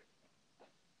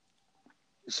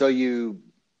 So you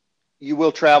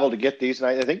will travel to get these, and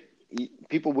I think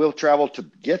people will travel to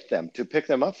get them, to pick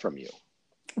them up from you.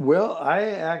 Well, I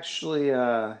actually,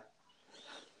 I've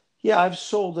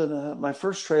sold my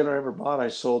first trailer I ever bought. I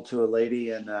sold to a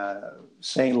lady in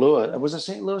St. Louis. Was it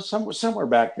St. Louis? Somewhere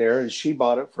back there, and she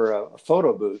bought it for a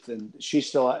photo booth, and she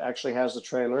still actually has the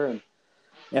trailer.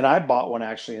 And I bought one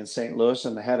actually in St. Louis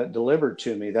and had it delivered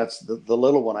to me. That's the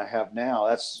little one I have now.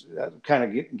 That's kind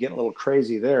of getting a little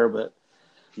crazy there,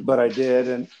 but I did,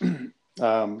 and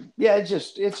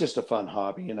it's just a fun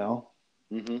hobby,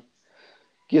 Mm-hmm.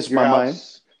 Gets my mind.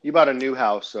 You bought a new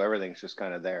house, so everything's just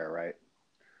kind of there, right?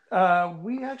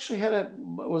 We actually it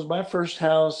was my first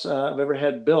house I've ever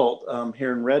had built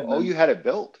here in Redmond. Oh, you had it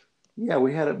built? Yeah,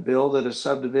 we had it built at a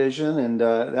subdivision, and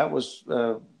that was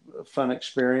a fun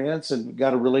experience, and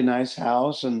got a really nice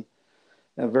house, and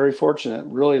very fortunate,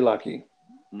 really lucky.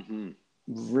 Mm-hmm.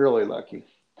 Really lucky.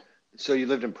 So you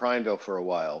lived in Prineville for a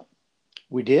while.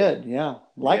 We did, yeah.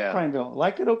 Prineville.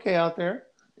 Liked it okay out there.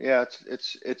 Yeah,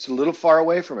 it's a little far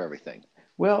away from everything.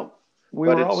 Well,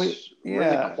 were always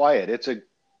really quiet. It's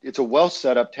a well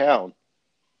set up town.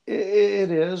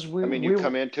 It is. You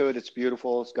come into it, it's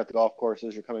beautiful. It's got the golf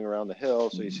courses. You're coming around the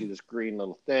hill, so you see this green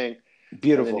little thing.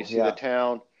 Beautiful. And then you see the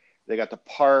town. They got the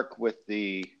park with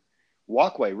the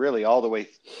walkway really all the way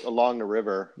along the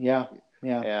river. Yeah.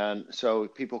 And so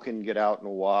people can get out and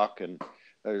walk, and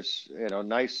there's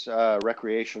nice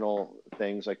recreational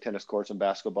things like tennis courts and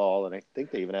basketball, and I think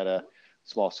they even had a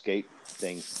small skate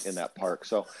thing in that park.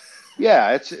 So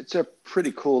yeah, it's a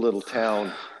pretty cool little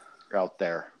town out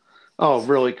there. Oh,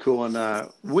 really cool. And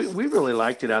we really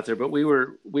liked it out there, but we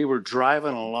were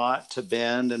driving a lot to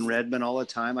Bend and Redmond all the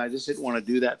time. I just didn't want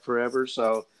to do that forever,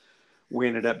 so we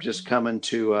ended up just coming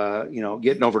to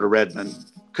getting over to Redmond.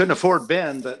 Couldn't afford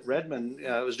Bend, but Redmond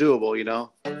it was doable,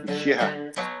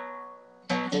 Yeah.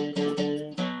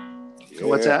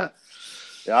 What's that?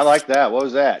 Yeah, I like that. What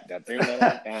was that?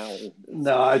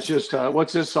 No, it's just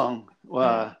what's this song?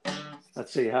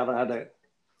 Let's see how to.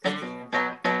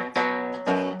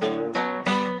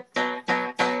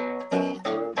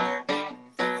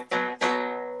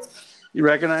 You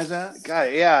recognize that?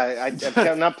 God, yeah.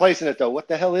 I'm not placing it though. What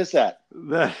the hell is that?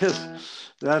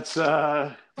 That's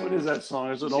what is that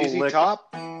song? Is it an old lick?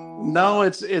 Top? No,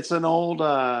 it's an old.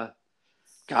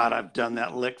 God, I've done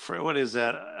that lick for. What is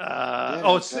that?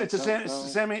 It's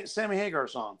a Sammy Hagar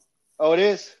song. Oh, it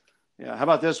is. Yeah. How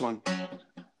about this one?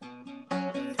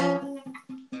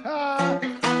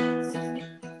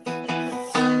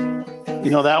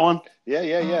 You know that one?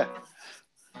 Yeah.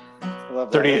 I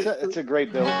love that. It's a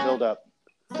great build up.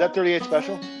 Is that 38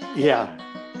 Special? Yeah.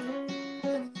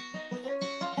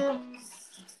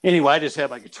 Anyway, I just had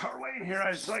my guitar laying here. I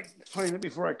was like playing it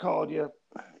before I called you.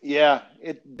 Yeah,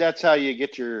 that's how you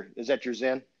get is that your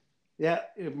Zen? Yeah,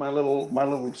 my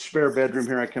little spare bedroom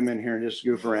here. I come in here and just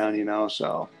goof around,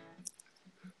 so.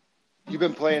 You've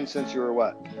been playing since you were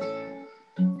what?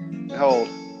 How old?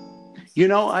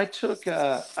 I took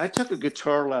a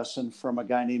guitar lesson from a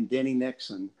guy named Denny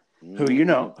Nixon, who you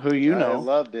know. I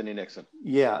love Denny Nixon.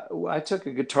 Yeah, I took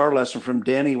a guitar lesson from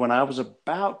Denny when I was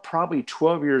about probably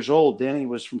 12 years old. Denny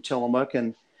was from Tillamook,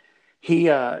 and he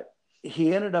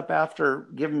ended up, after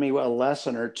giving me a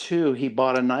lesson or two, he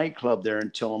bought a nightclub there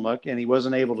in Tillamook, and he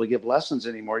wasn't able to give lessons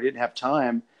anymore. He didn't have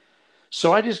time.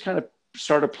 So I just kind of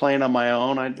started playing on my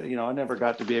own. I never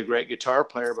got to be a great guitar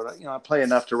player, but I play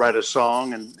enough to write a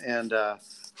song and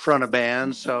front a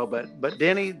band. So, but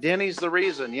Denny's the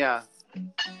reason. Yeah.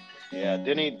 Yeah,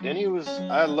 Denny was.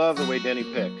 I love the way Denny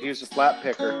picked. He was a flat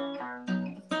picker.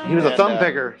 He was a thumb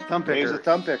picker. He was a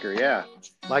thumb picker. Yeah.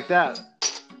 Like that.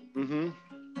 Mm-hmm.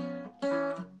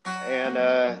 And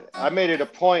I made it a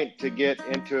point to get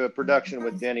into a production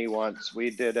with Denny once.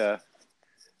 We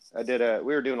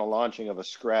were doing a launching of a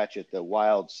scratch at the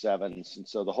Wild Sevens, and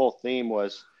so the whole theme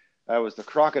was I was the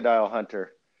crocodile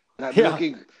hunter, and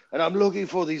I'm looking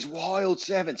for these wild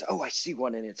sevens. Oh, I see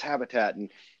one in its habitat, and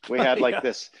we had like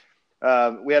this.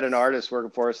 We had an artist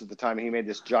working for us at the time, and he made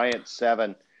this giant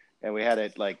seven, and we had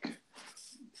it like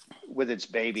with its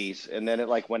babies, and then it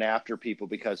like went after people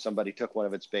because somebody took one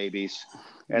of its babies,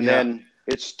 and then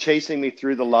it's chasing me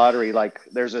through the lottery. Like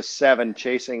there's a seven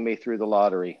chasing me through the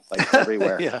lottery, like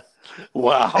everywhere. Yeah.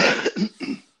 Wow.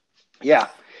 Yeah.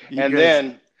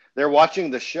 Then they're watching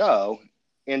the show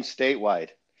in statewide.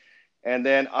 And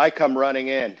then I come running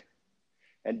in,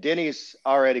 and Denny's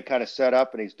already kind of set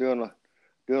up, and he's doing a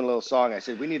little song. I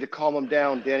said, we need to calm him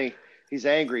down, Denny. He's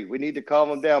angry. We need to calm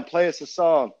him down. Play us a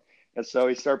song. And so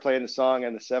he started playing the song,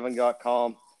 and the seven got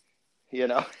calm,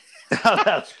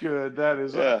 That's good. That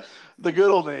is the good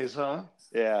old days, huh?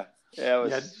 Yeah. Yeah,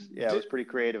 it was pretty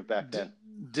creative back then.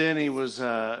 Denny was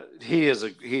I've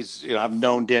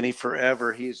known Denny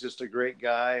forever. He's just a great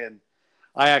guy, and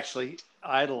I actually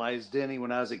idolized Denny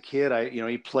when I was a kid.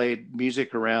 He played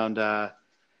music around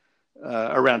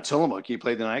Tillamook. He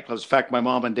played the nightclubs. In fact, my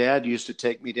mom and dad used to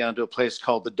take me down to a place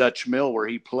called the Dutch Mill where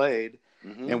he played.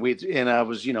 Mm-hmm. And I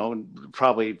was,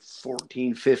 probably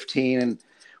 14, 15, and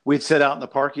we'd sit out in the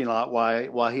parking lot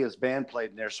while his band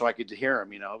played in there so I could hear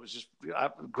him. It was just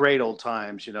great old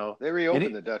times, They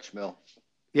reopened the Dutch Mill.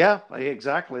 Yeah,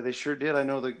 exactly. They sure did. I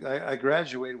know I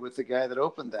graduated with the guy that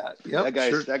opened that. Yep,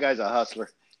 that guy's a hustler.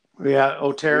 Yeah,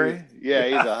 O'Terry. He's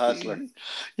a hustler.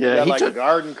 Yeah, he's got a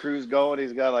garden cruise going.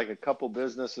 He's got like a couple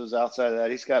businesses outside of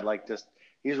that. He's got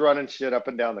he's running shit up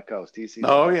and down the coast. He's he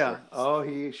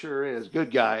sure is.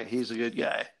 Good guy. He's a good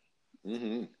guy.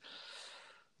 Mm-hmm.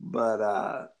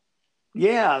 But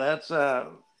that's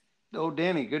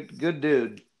Denny, good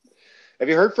dude. Have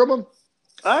you heard from him?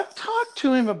 I talked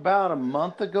to him about a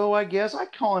month ago, I guess. I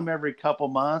call him every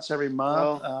month.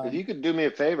 Well, if you could do me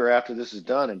a favor after this is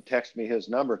done and text me his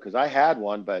number, because I had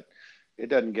one, but it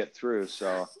doesn't get through.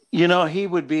 So he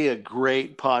would be a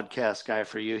great podcast guy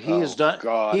for you. He has done.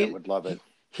 God, I would love it.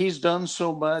 He's done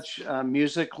so much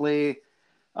musically.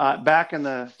 Back in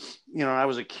the, I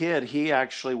was a kid. He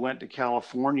actually went to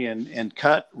California and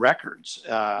cut records.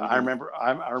 Mm-hmm.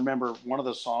 I remember one of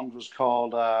the songs was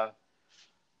called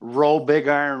 "Roll Big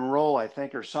Iron Roll," I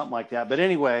think, or something like that. But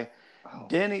anyway,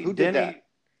 Denny. Who did that?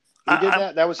 He did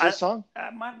that. That was his song.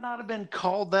 It might not have been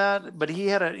called that, but he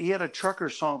had a trucker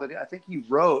song that I think he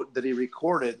wrote that he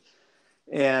recorded,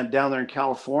 and down there in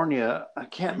California, I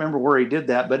can't remember where he did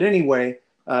that. But anyway,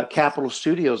 Capitol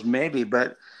Studios maybe.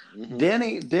 But mm-hmm.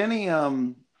 Denny,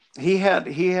 he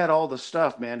had all the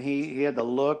stuff, man. He had the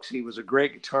looks. He was a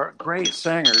great great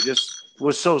singer. Just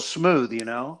was so smooth,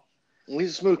 Well,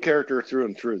 he's a smooth character through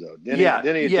and through, though.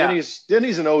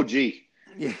 Denny's an OG.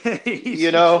 Yeah,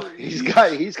 he's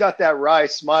got that wry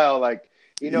smile, like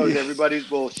he knows everybody's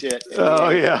bullshit.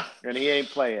 And he ain't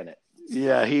playing it.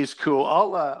 Yeah, he's cool.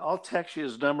 I'll text you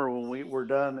his number when we're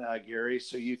done, Gary,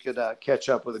 so you could catch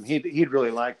up with him. He'd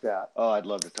really like that. Oh, I'd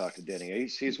love to talk to Denny.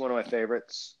 He's one of my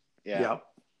favorites. Yeah.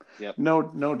 Yep.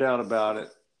 No doubt about it.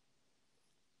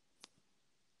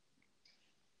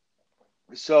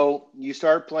 So you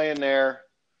start playing there,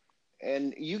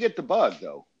 and you get the bug,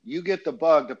 though. You get the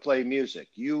bug to play music.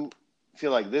 You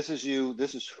feel like this is you.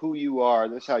 This is who you are.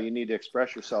 This is how you need to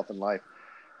express yourself in life,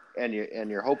 and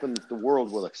you're hoping the world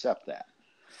will accept that.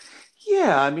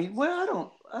 Yeah, I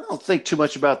don't think too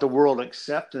much about the world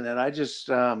accepting it. I just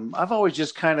I've always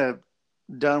just kind of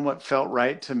done what felt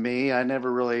right to me. I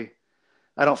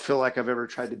don't feel like I've ever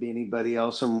tried to be anybody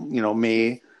else, and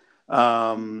me.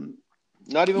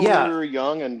 Not even when you were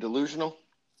young and delusional?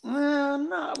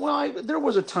 No. Well, there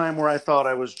was a time where I thought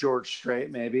I was George Strait,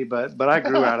 maybe, but I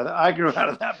grew out of that. I grew out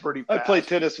of that pretty fast. I played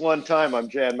tennis one time. I'm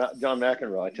John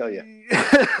McEnroe, I tell you.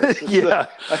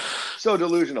 So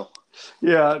delusional.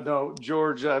 Yeah, no,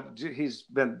 George. He's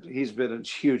been a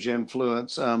huge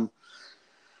influence.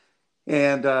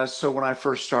 And so when I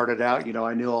first started out,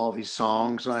 I knew all these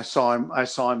songs, and I saw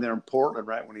him there in Portland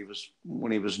right when he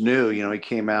was new. He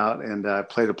came out and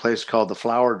played a place called the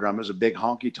Flower Drum. It was a big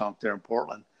honky tonk there in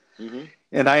Portland. Mm-hmm.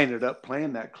 And I ended up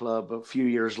playing that club a few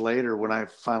years later when I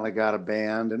finally got a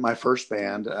band, and my first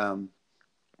band,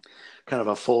 because kind of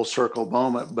a full circle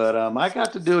moment. But I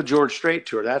got to do a George Strait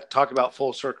tour. Talk about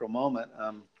full circle moment.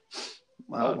 Oh,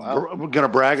 wow. We're going to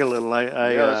brag a little.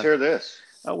 Let's hear this.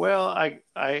 I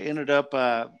ended up.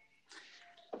 I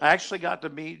actually got to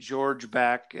meet George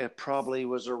back. It probably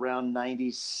was around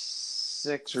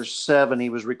 96 or 7. He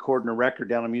was recording a record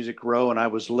down on Music Row, and I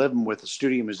was living with a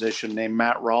studio musician named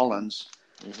Matt Rollins,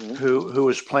 who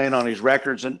was playing on his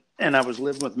records, and I was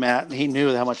living with Matt, and he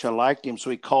knew how much I liked him, so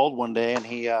he called one day and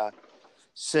he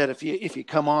said, if you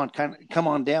come on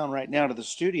down right now to the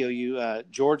studio,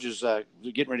 George is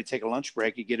getting ready to take a lunch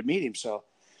break. You get to meet him. So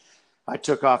I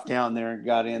took off down there and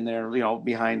got in there,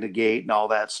 behind the gate and all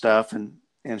that stuff, and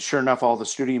sure enough, all the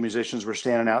studio musicians were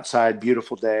standing outside.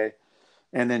 Beautiful day.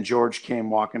 And then George came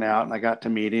walking out, and I got to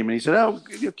meet him. And he said, "Oh,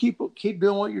 keep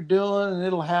doing what you're doing, and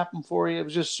it'll happen for you." It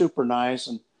was just super nice.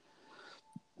 And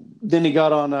then he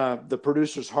got on the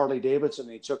producer's Harley Davidson,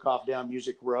 and he took off down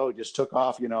Music Row. Just took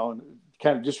off, and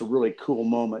kind of just a really cool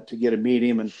moment to get to meet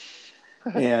him and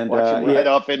watch him right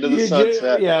off into the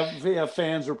sunset. Yeah,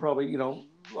 fans were probably,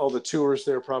 all the tourists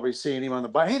there probably seeing him on the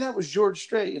bike. Hey, that was George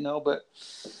Strait,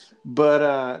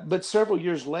 But several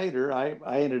years later,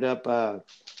 I ended up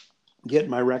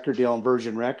getting my record deal on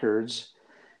Virgin Records.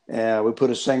 We put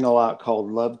a single out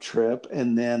called Love Trip,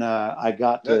 and then I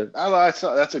got to.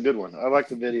 That's a good one. I like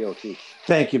the video too.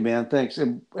 Thank you, man. Thanks.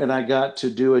 And I got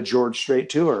to do a George Strait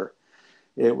tour.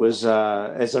 It was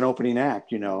as an opening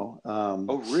act,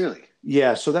 Oh, really?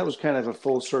 Yeah. So that was kind of a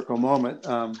full circle moment.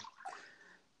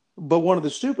 But one of the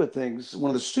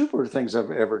stupider things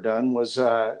I've ever done was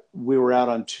we were out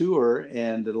on tour,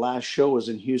 and the last show was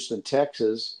in Houston,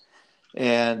 Texas.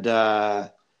 And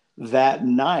that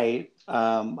night,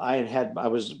 I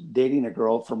was dating a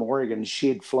girl from Oregon. She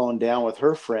had flown down with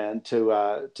her friend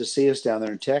to see us down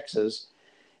there in Texas.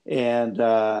 And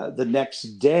the next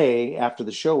day after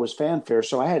the show was fanfare,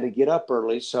 so I had to get up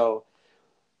early. So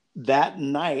that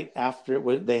night after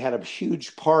they had a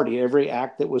huge party. Every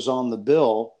act that was on the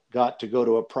bill got to go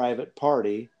to a private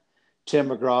party. Tim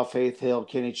McGraw, Faith Hill,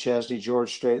 Kenny Chesney,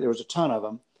 George Strait. There was a ton of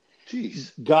them.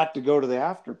 Jeez. Got to go to the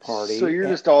after party. So you're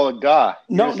just all a guy.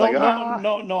 No,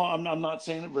 I'm not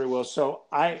saying it very well. So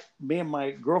me and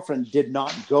my girlfriend did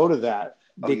not go to that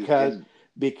because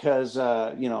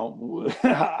I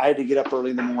had to get up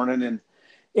early in the morning. And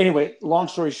anyway, long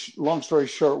story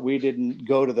short, we didn't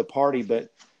go to the party,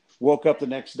 but woke up the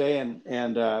next day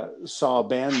and saw a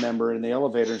band member in the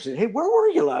elevator and said, "Hey, where were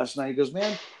you last night?" He goes,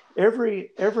 "Man,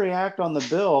 every act on the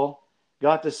bill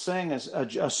got to sing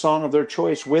a song of their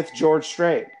choice with George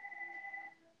Strait."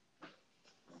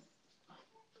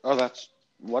 Oh, that's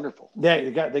wonderful. Yeah,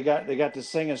 they got to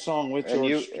sing a song with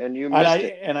George. And you missed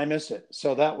it. And I missed it.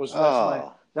 So that's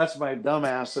my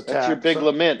dumbass attack. That's your big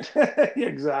lament.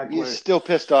 Exactly. You're still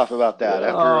pissed off about that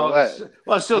after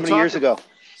how many years ago?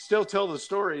 Still tell the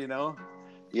story,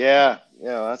 Yeah,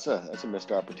 that's a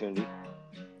missed opportunity.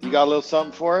 You got a little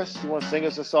something for us? You want to sing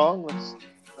us a song?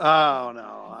 Oh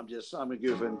no, I'm a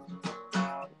goofing.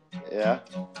 Yeah.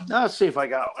 I'll see if I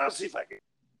can.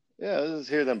 Yeah, let's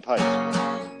hear them pipes.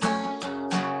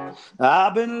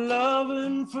 I've been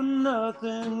loving for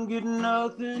nothing, get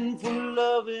nothing for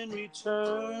love in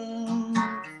return.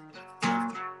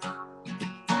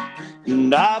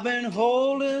 And I've been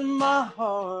holding my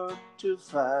heart to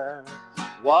fire,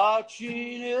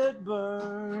 watching it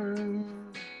burn.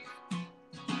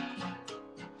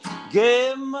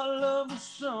 Gave my love to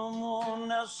someone,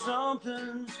 now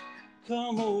something's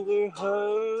come over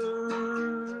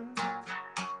her.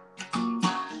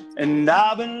 And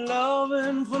I've been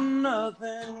loving for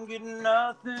nothing, get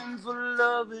nothing for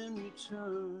love in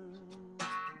return.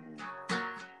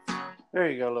 There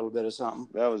you go, a little bit of something.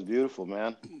 That was beautiful,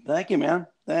 man. Thank you, man.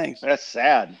 Thanks. That's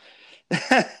sad.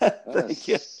 Thank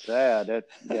you. Sad.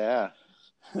 Yeah.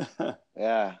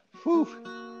 Yeah. Whew.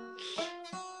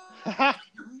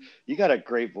 You got a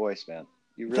great voice, man.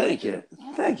 You really do.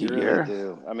 Thank you, you really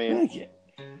do. I mean, thank you.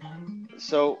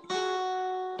 So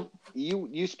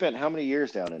you spent how many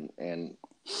years down in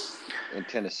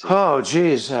Tennessee? Oh,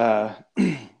 geez. I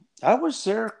was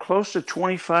there close to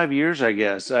 25 years, I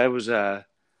guess. I was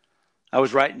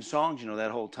writing songs,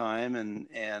 that whole time and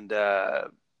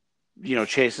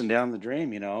chasing down the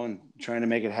dream, and trying to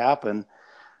make it happen.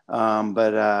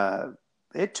 But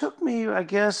it took me, I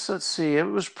guess, let's see, it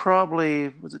was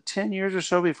probably, 10 years or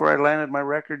so before I landed my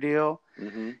record deal.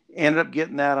 Mm-hmm. Ended up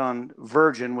getting that on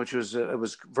Virgin, which was, it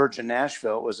was Virgin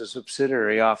Nashville. It was a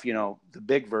subsidiary off, the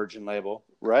big Virgin label.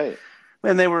 Right.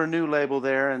 And they were a new label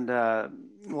there. And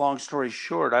long story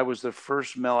short, I was the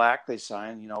first male act they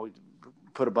signed. We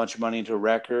put a bunch of money into a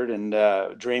record and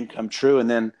dream come true. And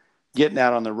then getting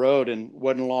out on the road, and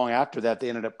wasn't long after that they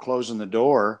ended up closing the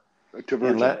door to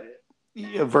Virgin.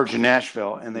 Virgin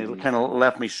Nashville, and they kind of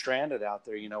left me stranded out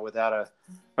there, without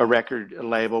a record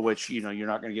label, which you're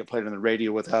not going to get played on the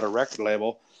radio without a record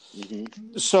label.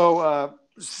 Mm-hmm. So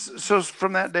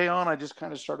from that day on, I just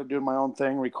kind of started doing my own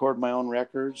thing, record my own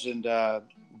records, and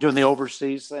doing the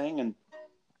overseas thing, and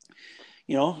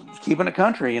keeping it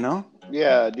country.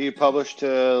 Yeah. Do you publish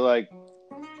to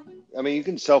you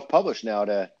can self-publish now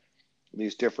to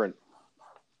these different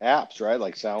apps, right?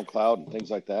 Like SoundCloud and things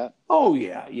like that. Oh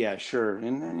yeah, sure.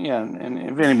 And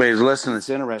if anybody's listening that's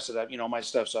interested, my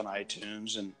stuff's on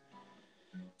iTunes and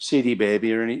CD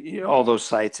Baby or all those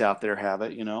sites out there have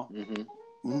it,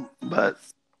 Mm-hmm. But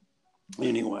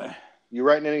anyway, you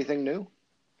writing anything new?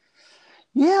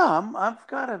 Yeah, I've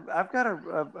got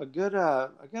a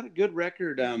good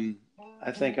record.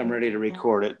 I think I'm ready to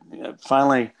record it.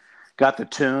 Finally got the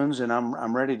tunes, and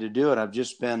I'm ready to do it.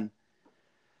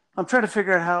 I'm trying to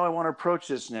figure out how I want to approach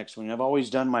this next one. I've always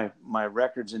done my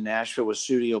records in Nashville with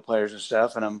studio players and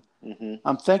stuff, and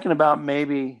I'm thinking about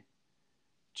maybe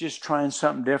just trying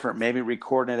something different. Maybe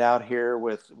recording it out here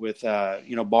with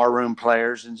barroom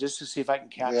players, and just to see if I can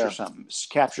capture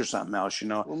something else.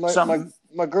 Well,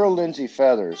 my girl Lindsay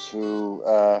Feathers, who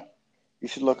you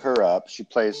should look her up. She's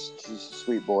a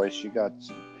sweet voice.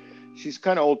 She's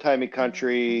kind of old timey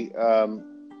country,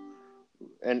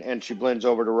 and she blends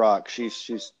over to rock.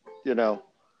 She's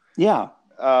yeah.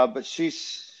 But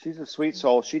she's a sweet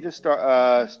soul. She just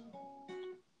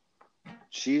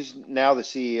she's now the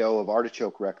CEO of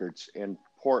Artichoke Records in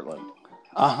Portland.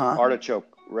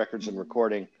 Artichoke Records and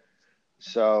Recording.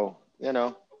 So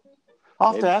I'll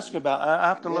have to ask about. I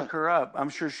have to look her up. I'm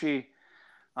sure I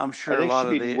think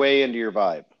she'd be way into your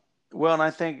vibe. Well, and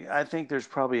I think there's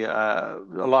probably a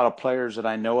lot of players that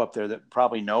I know up there that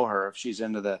probably know her if she's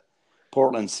into the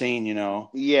Portland scene,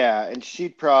 Yeah, and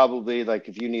she'd probably,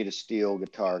 if you need a steel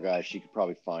guitar guy, she could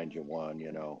probably find you one,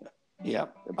 Yeah.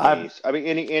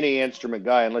 Any instrument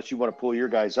guy, unless you want to pull your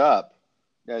guys up.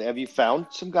 Have you found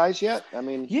some guys yet?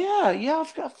 Yeah.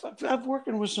 I've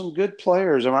working with some good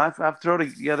players. I've thrown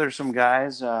together some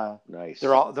guys. Nice.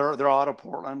 They're all out of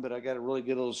Portland, but I got a really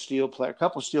good little a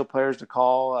couple of steel players to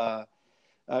call. A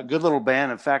good little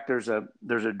band. In fact, there's a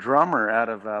drummer out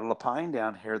of Lapine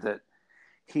down here that.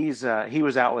 He was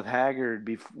out with Haggard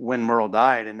when Merle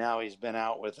died, and now he's been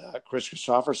out with Chris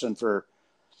Christopherson for,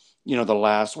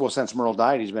 since Merle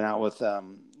died, he's been out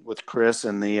with Chris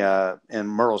and and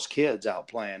Merle's kids out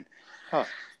playing. Huh.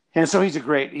 And so he's a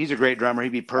great drummer.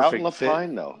 He'd be perfect. Out in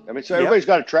Lapine, though. Everybody's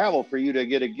got to travel for you to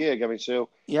get a gig.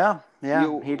 Yeah.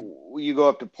 You go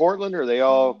up to Portland, or they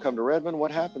all come to Redmond.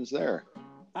 What happens there?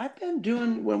 I've been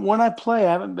doing, when I play,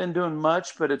 I haven't been doing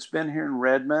much, but it's been here in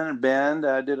Redmond and Bend.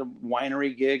 I did a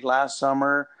winery gig last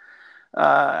summer.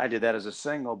 I did that as a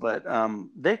single, but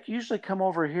they usually come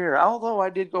over here. Although I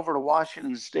did go over to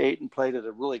Washington State and played at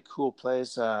a really cool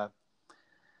place. I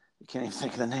can't even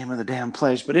think of the name of the damn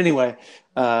place. But anyway,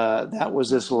 that was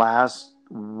this last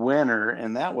winter,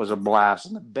 and that was a blast.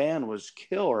 And the band was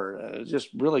killer. It was just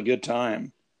really good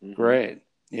time. Mm-hmm. Great.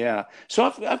 Yeah. So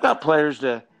I've got players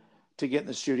to get in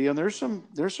the studio, and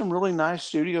there's some really nice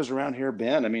studios around here,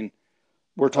 Ben.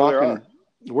 We're talking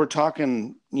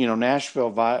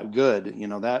Nashville vibe, good,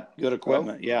 that good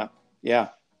equipment. Oh. Yeah.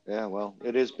 Well,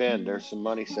 it is Ben. There's some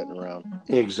money sitting around.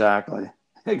 Exactly.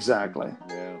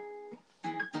 Yeah.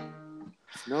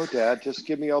 No, Dad, just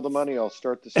give me all the money. I'll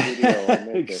start the studio. I'll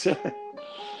make it.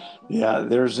 Yeah.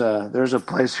 There's a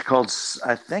place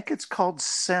I think it's called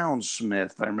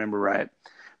Soundsmith, if I remember right.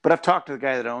 But I've talked to the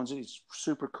guy that owns it. He's a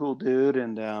super cool dude.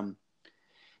 And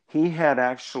he had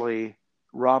actually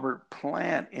Robert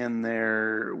Plant in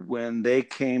there when they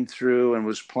came through and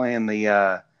was playing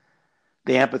the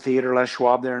amphitheater Les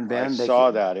Schwab there in Bend. I saw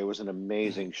that. It was an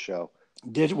amazing show.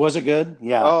 Was it good?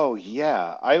 Yeah. Oh,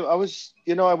 yeah. I was,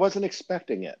 I wasn't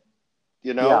expecting it.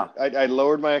 Yeah. I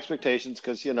lowered my expectations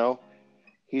because,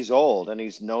 he's old and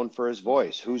he's known for his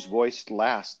voice. Whose voice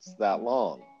lasts that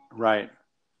long? Right.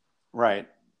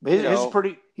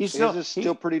 He's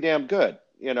still pretty damn good.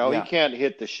 He can't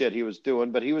hit the shit he was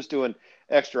doing, but he was doing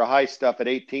extra high stuff at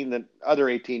 18 that other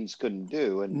 18s couldn't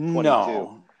do. And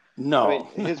 22. No.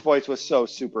 His voice was so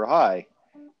super high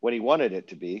when he wanted it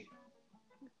to be.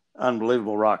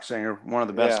 Unbelievable rock singer, one of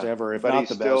the best ever, if not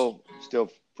the best.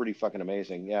 Still pretty fucking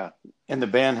amazing. Yeah. And the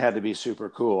band had to be super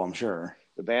cool, I'm sure.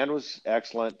 The band was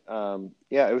excellent. It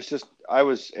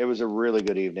was a really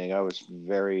good evening. I was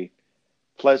very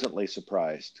pleasantly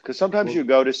surprised, because sometimes you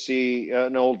go to see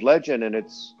an old legend and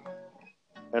it's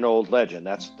an old legend.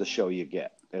 That's the show you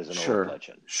get, as an old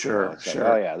legend. Sure.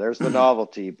 Oh yeah, there's the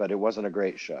novelty, but it wasn't a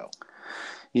great show.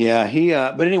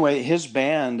 Yeah, but anyway, his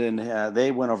band and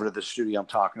they went over to the studio I'm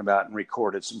talking about and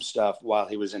recorded some stuff while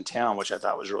he was in town, which I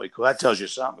thought was really cool. That tells you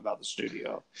something about the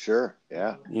studio. Sure.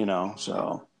 Yeah.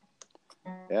 So.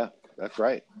 Yeah, that's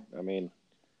right. I mean,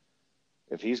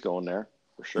 if he's going there,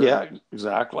 for sure. Yeah,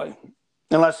 exactly.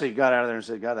 Unless he got out of there and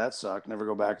said, God, that sucked. Never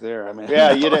go back there. I mean,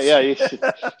 yeah, you should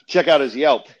check out his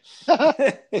Yelp.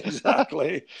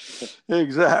 Exactly.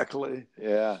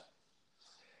 Yeah.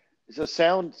 So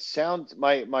sound.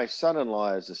 My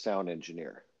son-in-law is a sound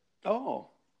engineer. Oh.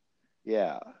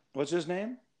 Yeah. What's his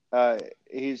name?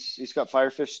 He's got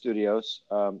Firefish Studios.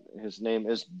 His name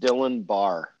is Dylan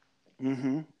Barr.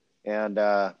 Mm-hmm.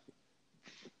 And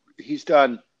he's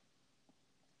done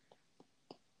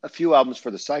a few albums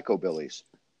for the Psychobillies.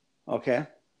 Okay.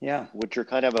 Yeah. Which are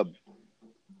kind of a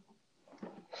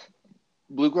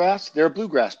bluegrass. They're a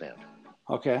bluegrass band.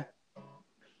 Okay.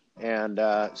 And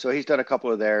so he's done a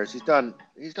couple of theirs. He's done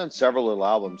several little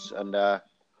albums, and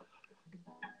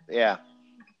yeah.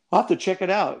 I'll have to check it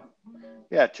out.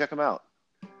 Yeah, check him out.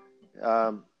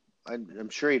 I'm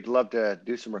sure he'd love to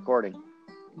do some recording.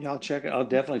 Yeah, I'll check it. I'll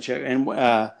definitely check. And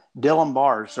Dylan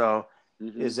Barr. So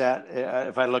is that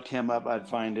if I looked him up, I'd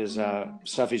find his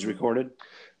stuff he's recorded?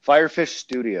 Firefish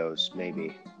Studios,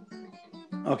 maybe.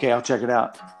 Okay, I'll check it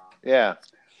out. Yeah.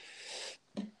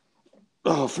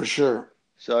 Oh, for sure.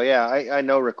 So yeah, I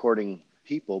know recording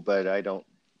people, but I don't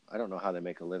know how they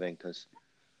make a living, because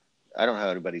I don't know how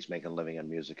anybody's making a living on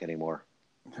music anymore.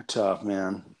 Tough,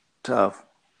 man. Tough.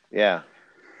 Yeah.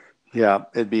 Yeah,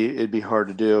 it'd be hard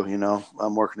to do,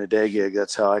 I'm working a day gig.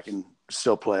 That's how I can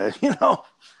still play,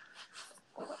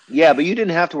 Yeah, but you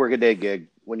didn't have to work a day gig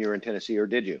when you were in Tennessee, or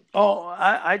did you? Oh,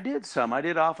 I did some. I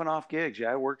did off and off gigs.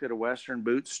 Yeah, I worked at a Western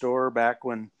boot store back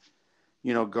when,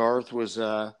 Garth was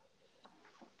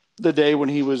the day when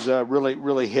he was really,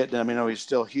 really hitting. I mean, he's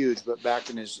still huge, but back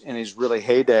in his really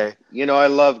heyday. I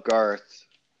love Garth.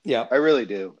 Yeah, I really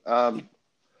do.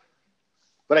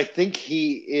 But I think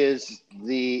he is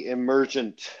the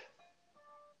emergent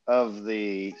of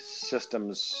the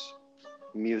systems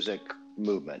music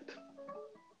movement.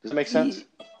 Does it make sense?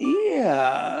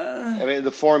 Yeah. I mean,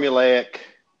 the formulaic.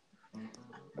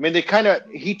 I mean,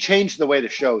 he changed the way the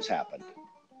shows happened.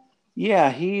 Yeah,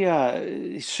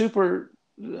 he super.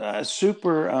 I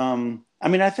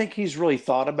mean, I think he's really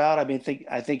thought about.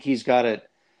 I think he's got it.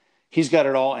 He's got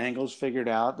it all angles figured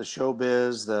out. The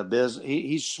showbiz, the biz.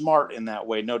 He's smart in that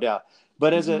way, no doubt.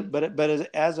 But as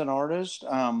as an artist,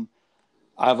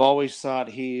 I've always thought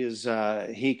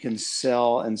he can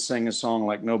sell and sing a song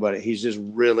like nobody. He's just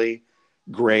really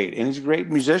great, and he's a great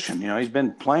musician. He's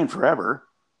been playing forever.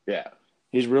 Yeah,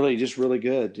 he's really just really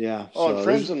good. Yeah. Oh,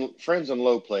 so and friends in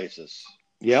low places.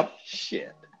 Yep.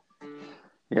 Shit.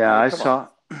 Yeah, I saw.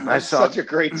 Such a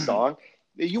great song.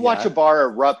 You watch a bar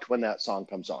erupt when that song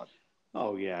comes on.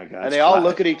 Oh yeah, God, and they all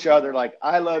look at each other like,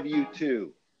 "I love you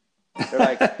too." They're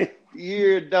like,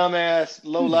 "You're a dumbass,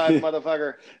 low life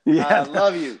motherfucker. Yeah, I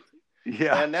love you."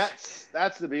 Yeah, and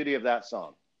that's the beauty of that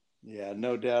song. Yeah,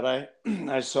 no doubt.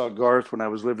 I saw Garth when I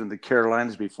was living in the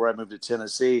Carolinas before I moved to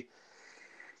Tennessee.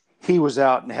 He was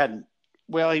out and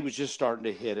he was just starting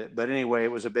to hit it. But anyway,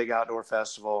 it was a big outdoor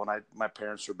festival, and my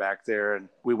parents were back there, and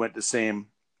we went to see him.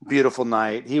 Beautiful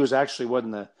night. He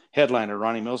wasn't the headliner.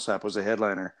 Ronnie Millsap was the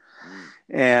headliner.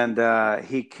 And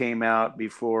he came out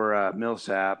before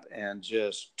Millsap and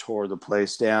just tore the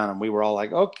place down. And we were all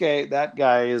like, okay, that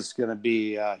guy is going to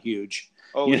be huge.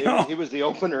 Oh, he was the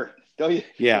opener. Don't you?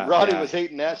 Yeah. Ronnie was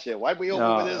hating that shit. Why'd we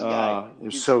open with this guy? It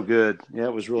was so good. Yeah,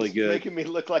 it was really good. Making me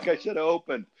look like I should have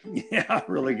opened. Yeah,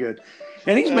 really good.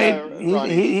 And he's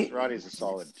made... Ronnie's a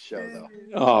solid show, though.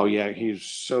 Oh, yeah, he's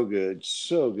so good.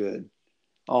 So good.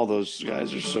 All those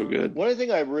guys are so good. One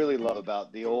thing I really love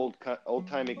about the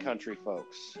old-timey country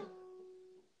folks,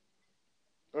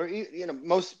 or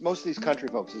most of these country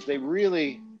folks, is they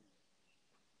really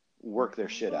work their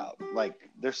shit out. Like,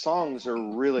 their songs are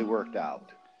really worked out.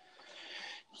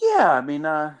 Yeah,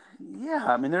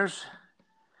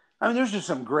 there's just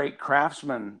some great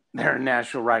craftsmen there in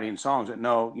Nashville writing songs that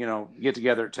get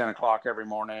together at 10 o'clock every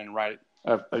morning and write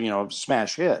a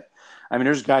smash hit. I mean,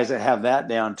 there's guys that have that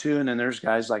down too, and then there's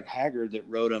guys like Haggard that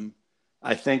wrote them,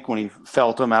 I think, when he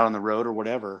felt them out on the road or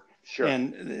whatever. Sure.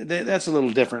 And that's a little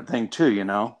different thing too,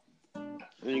 And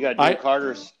you got Jim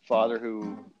Carter's father,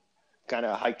 who kind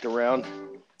of hiked around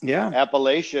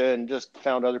Appalachia and just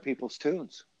found other people's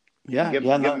tunes. Yeah, give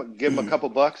him a couple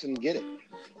bucks and get it.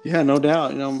 Yeah, no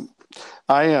doubt.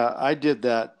 I did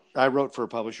that. I wrote for a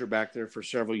publisher back there for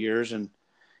several years, and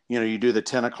you do the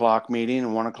 10 o'clock meeting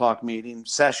and 1 o'clock meeting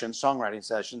songwriting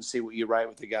session, see what you write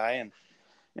with the guy,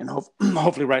 and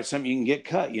hopefully write something you can get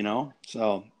cut.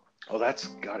 So Oh, that's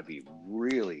got to be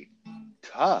really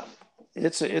tough.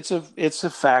 It's a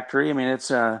factory. I mean,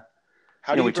 it's a.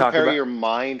 How do you prepare your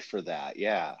mind for that?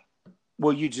 Yeah.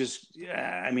 Well, you just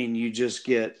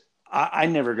get. I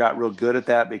never got real good at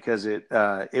that because it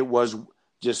was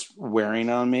just wearing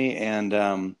on me, and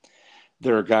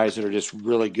there are guys that are just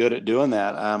really good at doing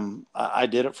that. I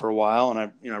did it for a while, and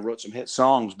I wrote some hit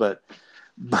songs, but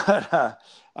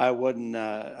I wouldn't.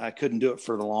 I couldn't do it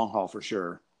for the long haul for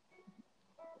sure.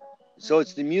 So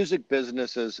it's the music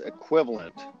business's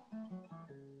equivalent.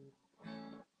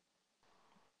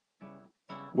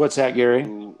 What's that, Gary?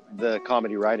 The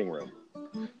comedy writing room.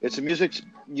 It's a music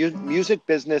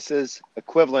business's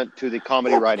equivalent to the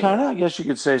comedy writing room. Kind of, I guess you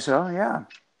could say so. Yeah.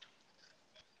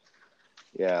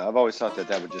 Yeah, I've always thought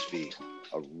that would just be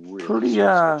a really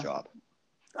stressful job.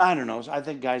 I don't know. I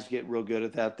think guys get real good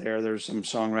at that. There's some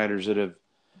songwriters that have,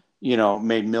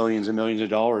 made millions and millions of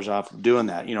dollars off of doing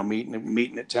that.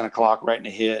 Meeting at 10 o'clock, writing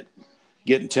a hit,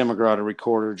 getting Tim McGraw to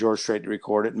record it, or George Strait to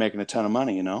record it, and making a ton of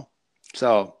money.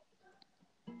 So.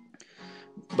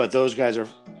 But those guys are.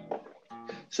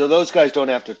 So those guys don't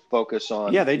have to focus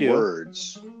on they do.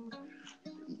 Words.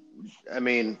 I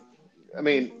mean,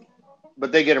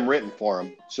 but they get them written for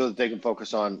them so that they can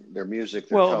focus on their music,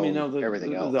 their tone,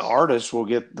 everything else. The artists will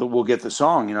get the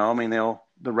song.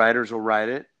 The writers will write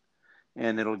it,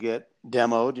 and it'll get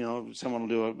demoed. Someone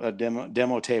will do a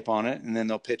demo tape on it, and then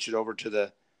they'll pitch it over to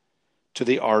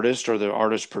the artist or the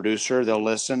artist producer. They'll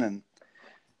listen,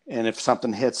 and if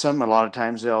something hits them, a lot of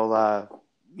times they'll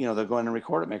go in and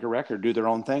record it, make a record, do their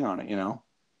own thing on it.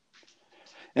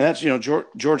 And that's,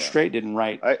 George Strait didn't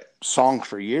write songs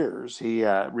for years. He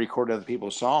recorded other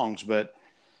people's songs,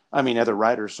 other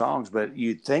writers' songs, but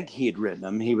you'd think he had written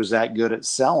them. He was that good at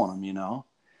selling them,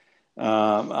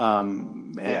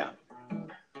 Yeah.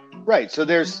 Right. So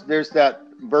there's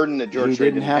that burden that George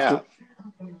Strait didn't have.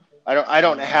 I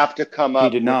don't have to come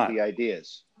up with the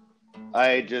ideas.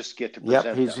 I just get to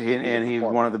present them. He's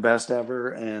one of the best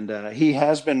ever. And he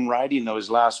has been writing those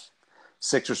last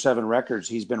 6 or 7 records.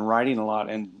 He's been writing a lot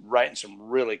and writing some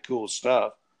really cool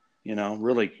stuff.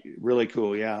 Really, really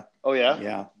cool. Yeah. Oh yeah.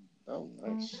 Yeah. Oh,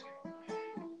 nice.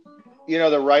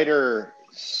 The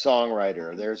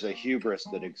writer-songwriter, there's a hubris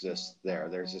that exists there.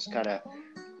 There's this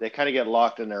they kind of get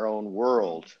locked in their own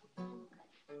world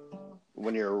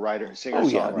when you're a writer,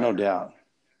 singer-songwriter. Oh yeah, no doubt.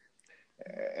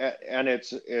 And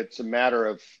it's a matter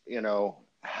of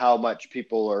how much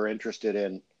people are interested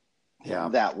in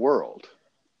that world,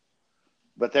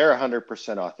 but they're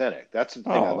 100% authentic. That's the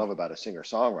thing I love about a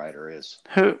singer-songwriter is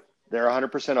they're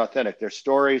 100% authentic. Their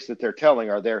stories that they're telling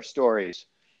are their stories.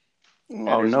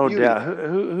 Oh, no doubt.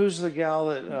 Who's the gal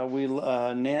that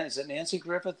is it Nancy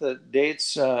Griffith that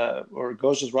dates or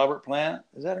goes with Robert Plant?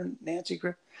 Is that her, Nancy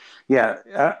Griffith?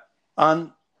 Yeah.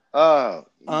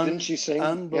 Didn't she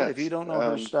sing? Yes. If you don't know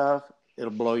her stuff,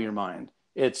 it'll blow your mind.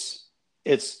 It's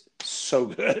so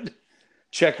good.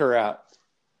 Check her out.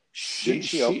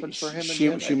 She opened for him?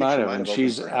 She might have, and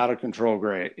she's out of control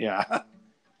great. Yeah.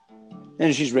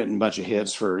 And she's written a bunch of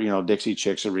hits for, Dixie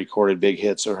Chicks have recorded big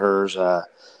hits of hers.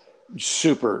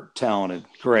 Super talented.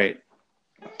 Great.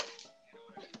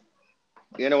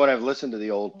 When I've listened to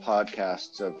the old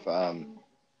podcasts of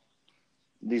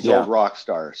these old rock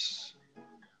stars,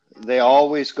 they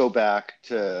always go back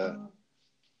to.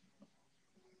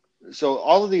 So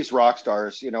all of these rock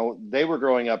stars, they were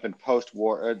growing up in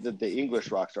post-war. The English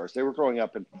rock stars, they were growing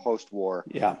up in post-war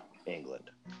England.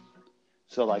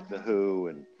 So like the Who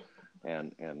and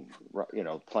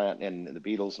Plant and the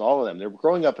Beatles and all of them, they were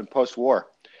growing up in post-war.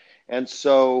 And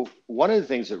so one of the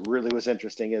things that really was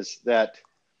interesting is that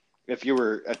if you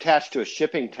were attached to a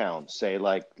shipping town, say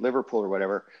like Liverpool or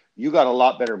whatever, you got a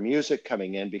lot better music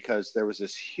coming in because there was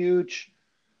this huge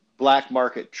black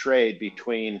market trade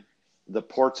between the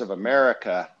ports of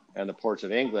America and the ports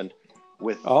of England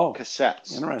with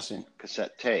cassettes. Interesting.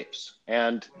 Cassette tapes.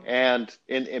 And in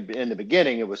the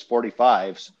beginning, it was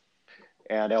 45s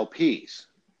and LPs.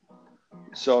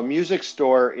 So a music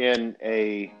store in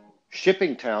a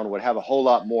shipping town would have a whole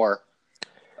lot more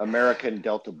American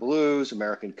Delta blues,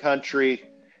 American country,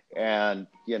 and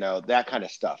that kind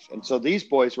of stuff. And so these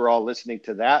boys were all listening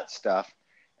to that stuff,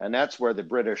 and that's where the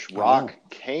British rock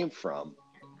came from.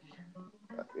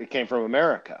 It came from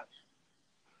America.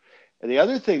 And the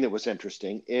other thing that was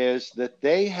interesting is that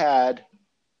they had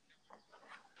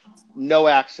no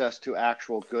access to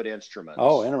actual good instruments.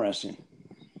 Oh, interesting.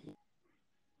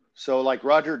 So like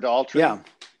Roger Daltrey,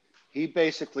 he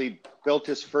basically built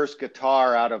his first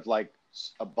guitar out of like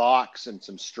a box and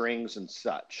some strings and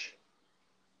such.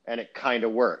 And it kind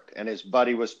of worked. And his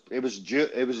buddy it was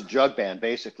a jug band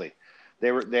basically.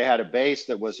 They had a bass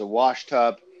that was a wash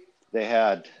tub they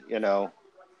had,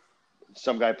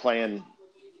 some guy playing,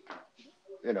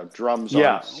 drums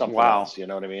on something else, you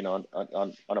know what I mean? On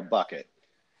a bucket.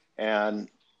 And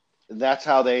that's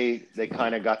how they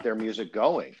kind of got their music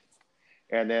going.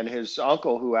 And then his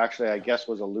uncle, who actually, I guess,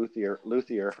 was a luthier,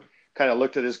 kind of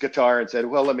looked at his guitar and said,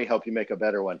 well, let me help you make a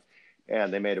better one.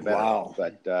 And they made a better one.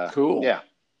 But cool. Yeah.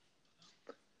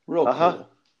 Real cool.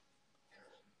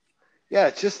 Yeah,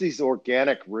 it's just these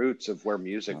organic roots of where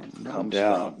music comes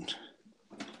from.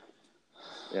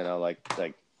 Like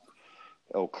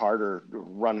Carter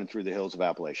running through the hills of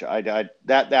Appalachia.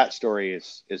 That story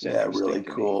is interesting. Really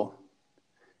cool.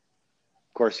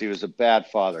 Of course, he was a bad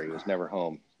father. He was never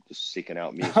home, just seeking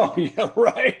out music. Oh yeah,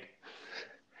 right.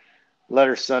 Let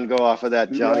her son go off of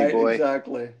that Johnny boy.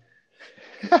 Exactly.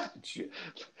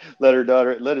 Let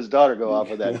his daughter go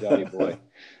off of that Johnny boy.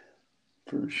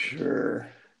 For sure.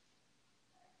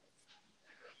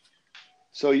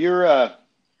 So you're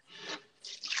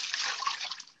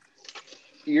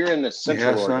in the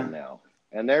Central Oregon now,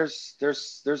 and there's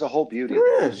a whole beauty.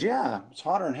 There is, yeah. It's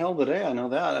hotter than hell today. I know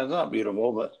that. That's not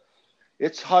beautiful, but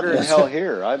it's hotter than hell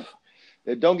here. I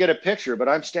don't get a picture, but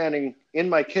I'm standing in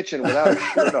my kitchen without a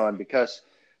shirt on because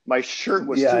my shirt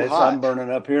was too hot. I'm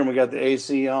burning up here, and we got the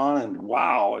AC on, and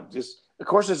wow, of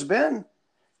course, it's been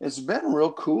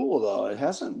real cool though. It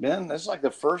hasn't been. It's like the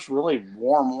first really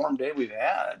warm day we've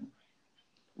had.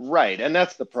 Right, and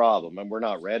that's the problem, and we're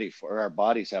not ready for our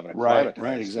bodies having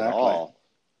acclimatized at all.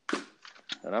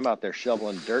 And I'm out there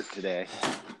shoveling dirt today.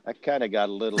 I kind of got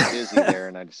a little dizzy there,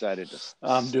 and I decided to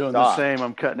I'm doing the same.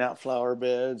 I'm cutting out flower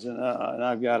beds, and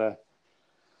I've got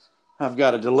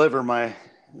to deliver the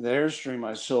Airstream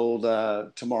I sold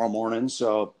tomorrow morning.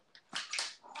 So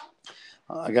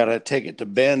I got to take it to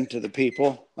Ben to the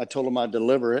people. I told them I'd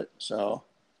deliver it. So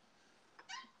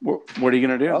what are you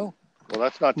going to do? Oh, well,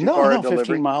 that's not too far a delivery.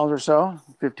 15 miles or so.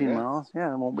 15 miles.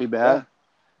 Yeah, it won't be bad.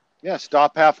 Yeah,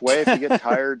 stop halfway if you get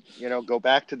tired. Go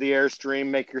back to the Airstream,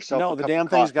 make yourself a cup of coffee. No, the damn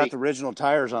thing's got the original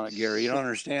tires on it, Gary. You don't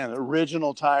understand.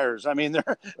 Original tires. I mean,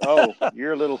 they're. Oh,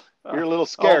 you're a little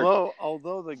scared.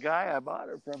 Although the guy I bought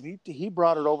it from, he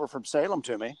brought it over from Salem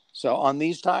to me. So on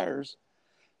these tires.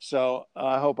 So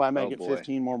I hope I make it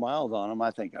 15 more miles on them.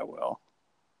 I think I will.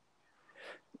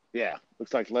 Yeah,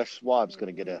 looks like Les Schwab's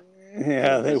going to get a.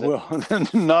 Yeah, they will.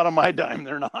 Not on my dime,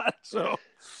 they're not. So.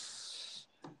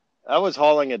 I was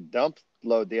hauling a dump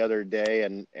load the other day,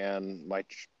 and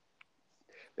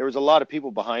there was a lot of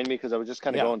people behind me because I was just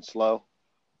kind of going slow.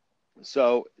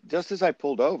 So just as I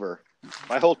pulled over,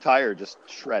 my whole tire just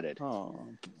shredded. Oh,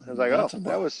 I was like,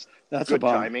 that's good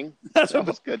timing. That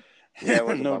was good. Yeah, it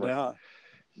was no doubt.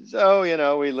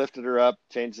 So we lifted her up,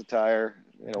 changed the tire.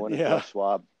 Went to Les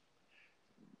Schwab,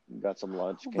 got some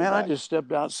lunch. Man, I just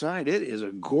stepped outside. It is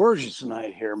a gorgeous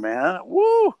night here, man.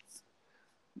 Woo!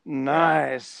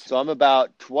 Nice. So I'm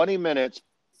about 20 minutes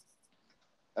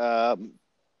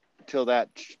till that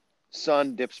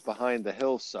sun dips behind the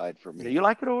hillside for me. You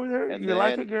like it over there? And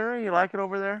like it, Gary? You like it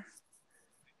over there?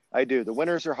 I do. The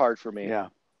winters are hard for me. Yeah.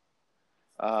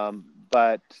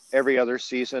 But every other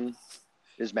season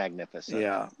is magnificent.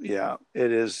 Yeah.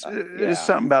 It is. It is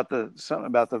something about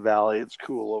the valley. It's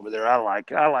cool over there. I like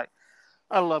it.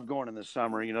 I love going in the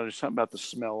summer. There's something about the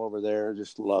smell over there. I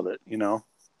just love it.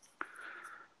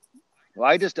 Well,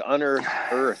 I just unearthed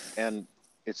earth, and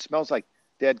it smells like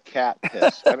dead cat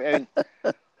piss. I mean,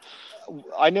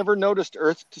 I never noticed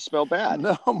earth to smell bad.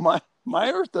 No,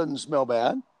 my earth doesn't smell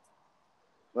bad.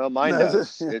 Well, mine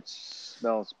does. It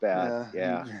smells bad.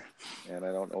 Yeah. And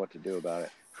I don't know what to do about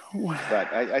it.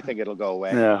 But I think it'll go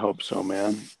away. Yeah, I hope so,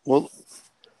 man. Well,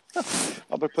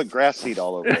 I'll put grass seed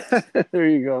all over it. There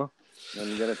you go.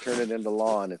 I'm going to turn it into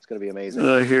lawn. It's going to be amazing.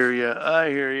 I hear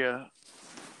you.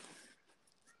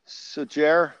 So,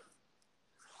 Jer,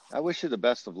 I wish you the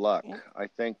best of luck. I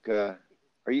think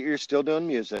you're still doing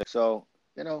music, so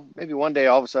maybe one day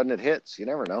all of a sudden it hits. You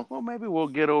never know. Well, maybe we'll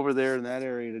get over there in that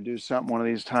area to do something one of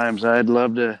these times. I'd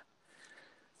love to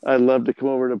come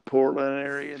over to Portland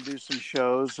area and do some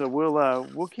shows. So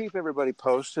we'll keep everybody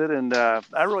posted, and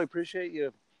I really appreciate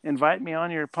you inviting me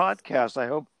on your podcast. I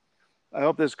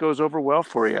hope this goes over well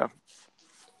for you.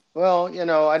 Well,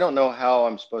 I don't know how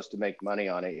I'm supposed to make money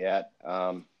on it yet.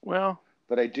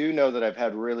 But I do know that I've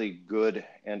had really good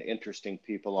and interesting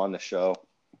people on the show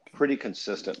pretty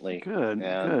consistently. Good,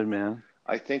 man.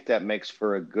 I think that makes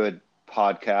for a good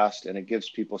podcast, and it gives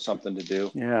people something to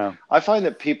do. Yeah. I find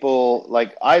that people,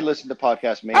 I listen to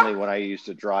podcasts mainly when I used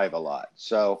to drive a lot.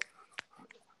 So,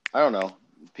 I don't know.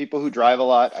 People who drive a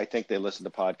lot, I think they listen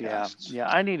to podcasts. Yeah.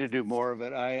 I need to do more of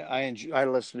it. I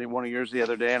listened to one of yours the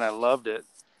other day, and I loved it.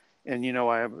 And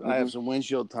I have some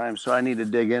windshield time, so I need to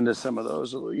dig into some of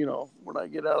those. When I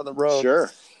get out on the road.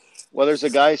 Sure. Well, there's a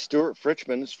guy, Stuart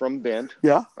Fritchman's from Bend.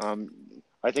 Yeah.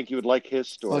 I think you would like his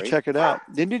story. I'll check it out.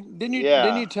 Didn't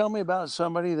you tell me about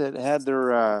somebody that had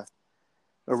their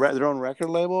own record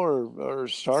label or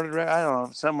started? I don't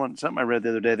know. Something I read the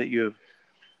other day that you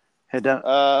had done.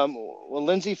 Well,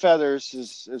 Lindsay Feathers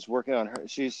is working on her.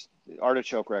 She's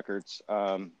Artichoke Records.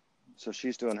 So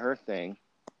she's doing her thing.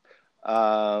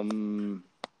 I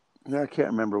can't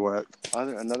remember what.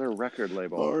 Another record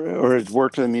label. Or has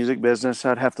worked in the music business.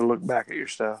 I'd have to look back at your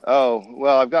stuff. Oh,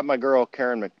 well, I've got my girl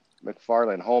Karen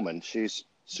McFarlane Holman. She's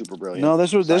super brilliant. No,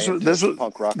 this was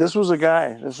punk rocker. This was a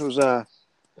guy. This was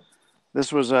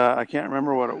I can't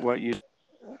remember what you.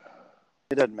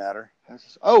 It doesn't matter.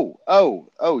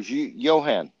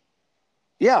 Johan.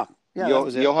 Yeah, that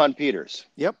was it. Johan Peters.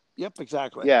 Yep,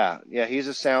 exactly. Yeah. He's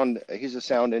a sound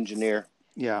engineer.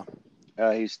 Yeah.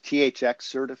 He's THX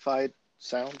certified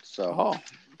sound. So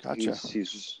gotcha.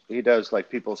 He does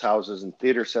like people's houses and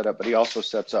theater setup, but he also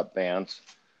sets up bands.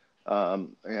 I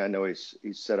know he's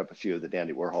set up a few of the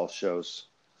Dandy Warhol shows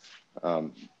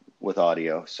with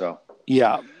audio. So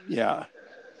yeah.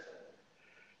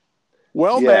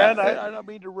 Well, man, I don't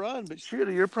mean to run, but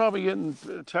surely you're probably getting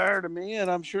tired of me, and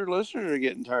I'm sure listeners are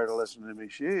getting tired of listening to me.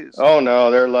 Jeez. Oh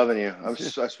no, they're loving you. I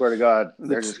swear to God,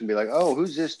 they're just gonna be like, "Oh,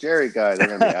 who's this Jerry guy?" They're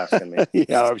gonna be asking me.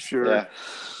 Yeah, I'm sure. Yeah.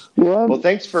 Well,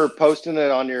 thanks for posting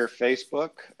it on your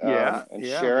Facebook and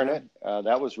sharing it.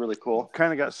 That was really cool.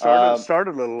 Kind of got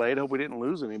started a little late. Hope we didn't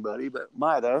lose anybody, but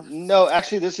might have. No,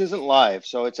 actually, this isn't live,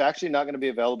 so it's actually not going to be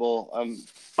available.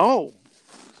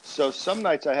 So some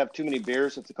nights I have too many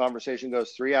beers if the conversation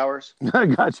goes 3 hours.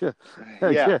 Gotcha.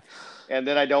 Yeah. And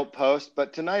then I don't post.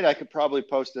 But tonight I could probably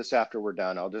post this after we're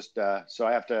done. I'll just so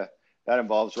I have to. That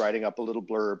involves writing up a little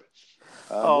blurb.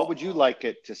 What would you like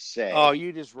it to say? Oh,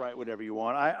 you just write whatever you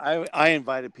want. I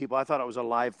invited people. I thought it was a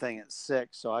live thing at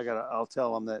 6, so I'll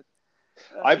tell them that.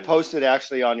 I posted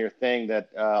actually on your thing that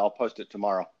I'll post it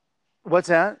tomorrow. What's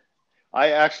that?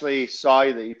 I actually saw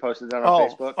that you posted that on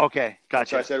Facebook. Okay, gotcha.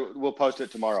 So I said we'll post it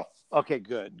tomorrow. Okay,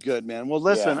 good, man. Well,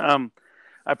 listen, I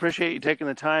appreciate you taking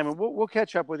the time, and we'll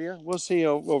catch up with you. We'll see you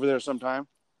over there sometime.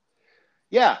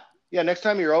 Yeah. Next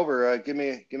time you're over, give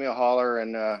me a holler,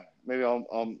 and maybe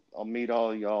I'll meet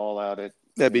all y'all out at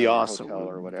that'd be awesome hotel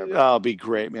or whatever. Oh, it'd be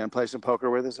great, man. Play some poker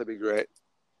with us. That'd be great.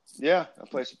 Yeah, I'll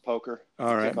play some poker.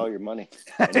 All right. Take all your money.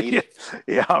 I need it.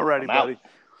 Yeah, all righty, buddy.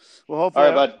 Well, hopefully.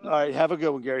 All right, bud. All right, have a good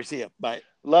one, Gary. See ya. Bye.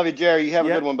 Love you, Jerry. You have a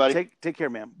good one, buddy. Take care,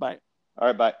 man. Bye. All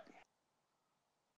right, bye.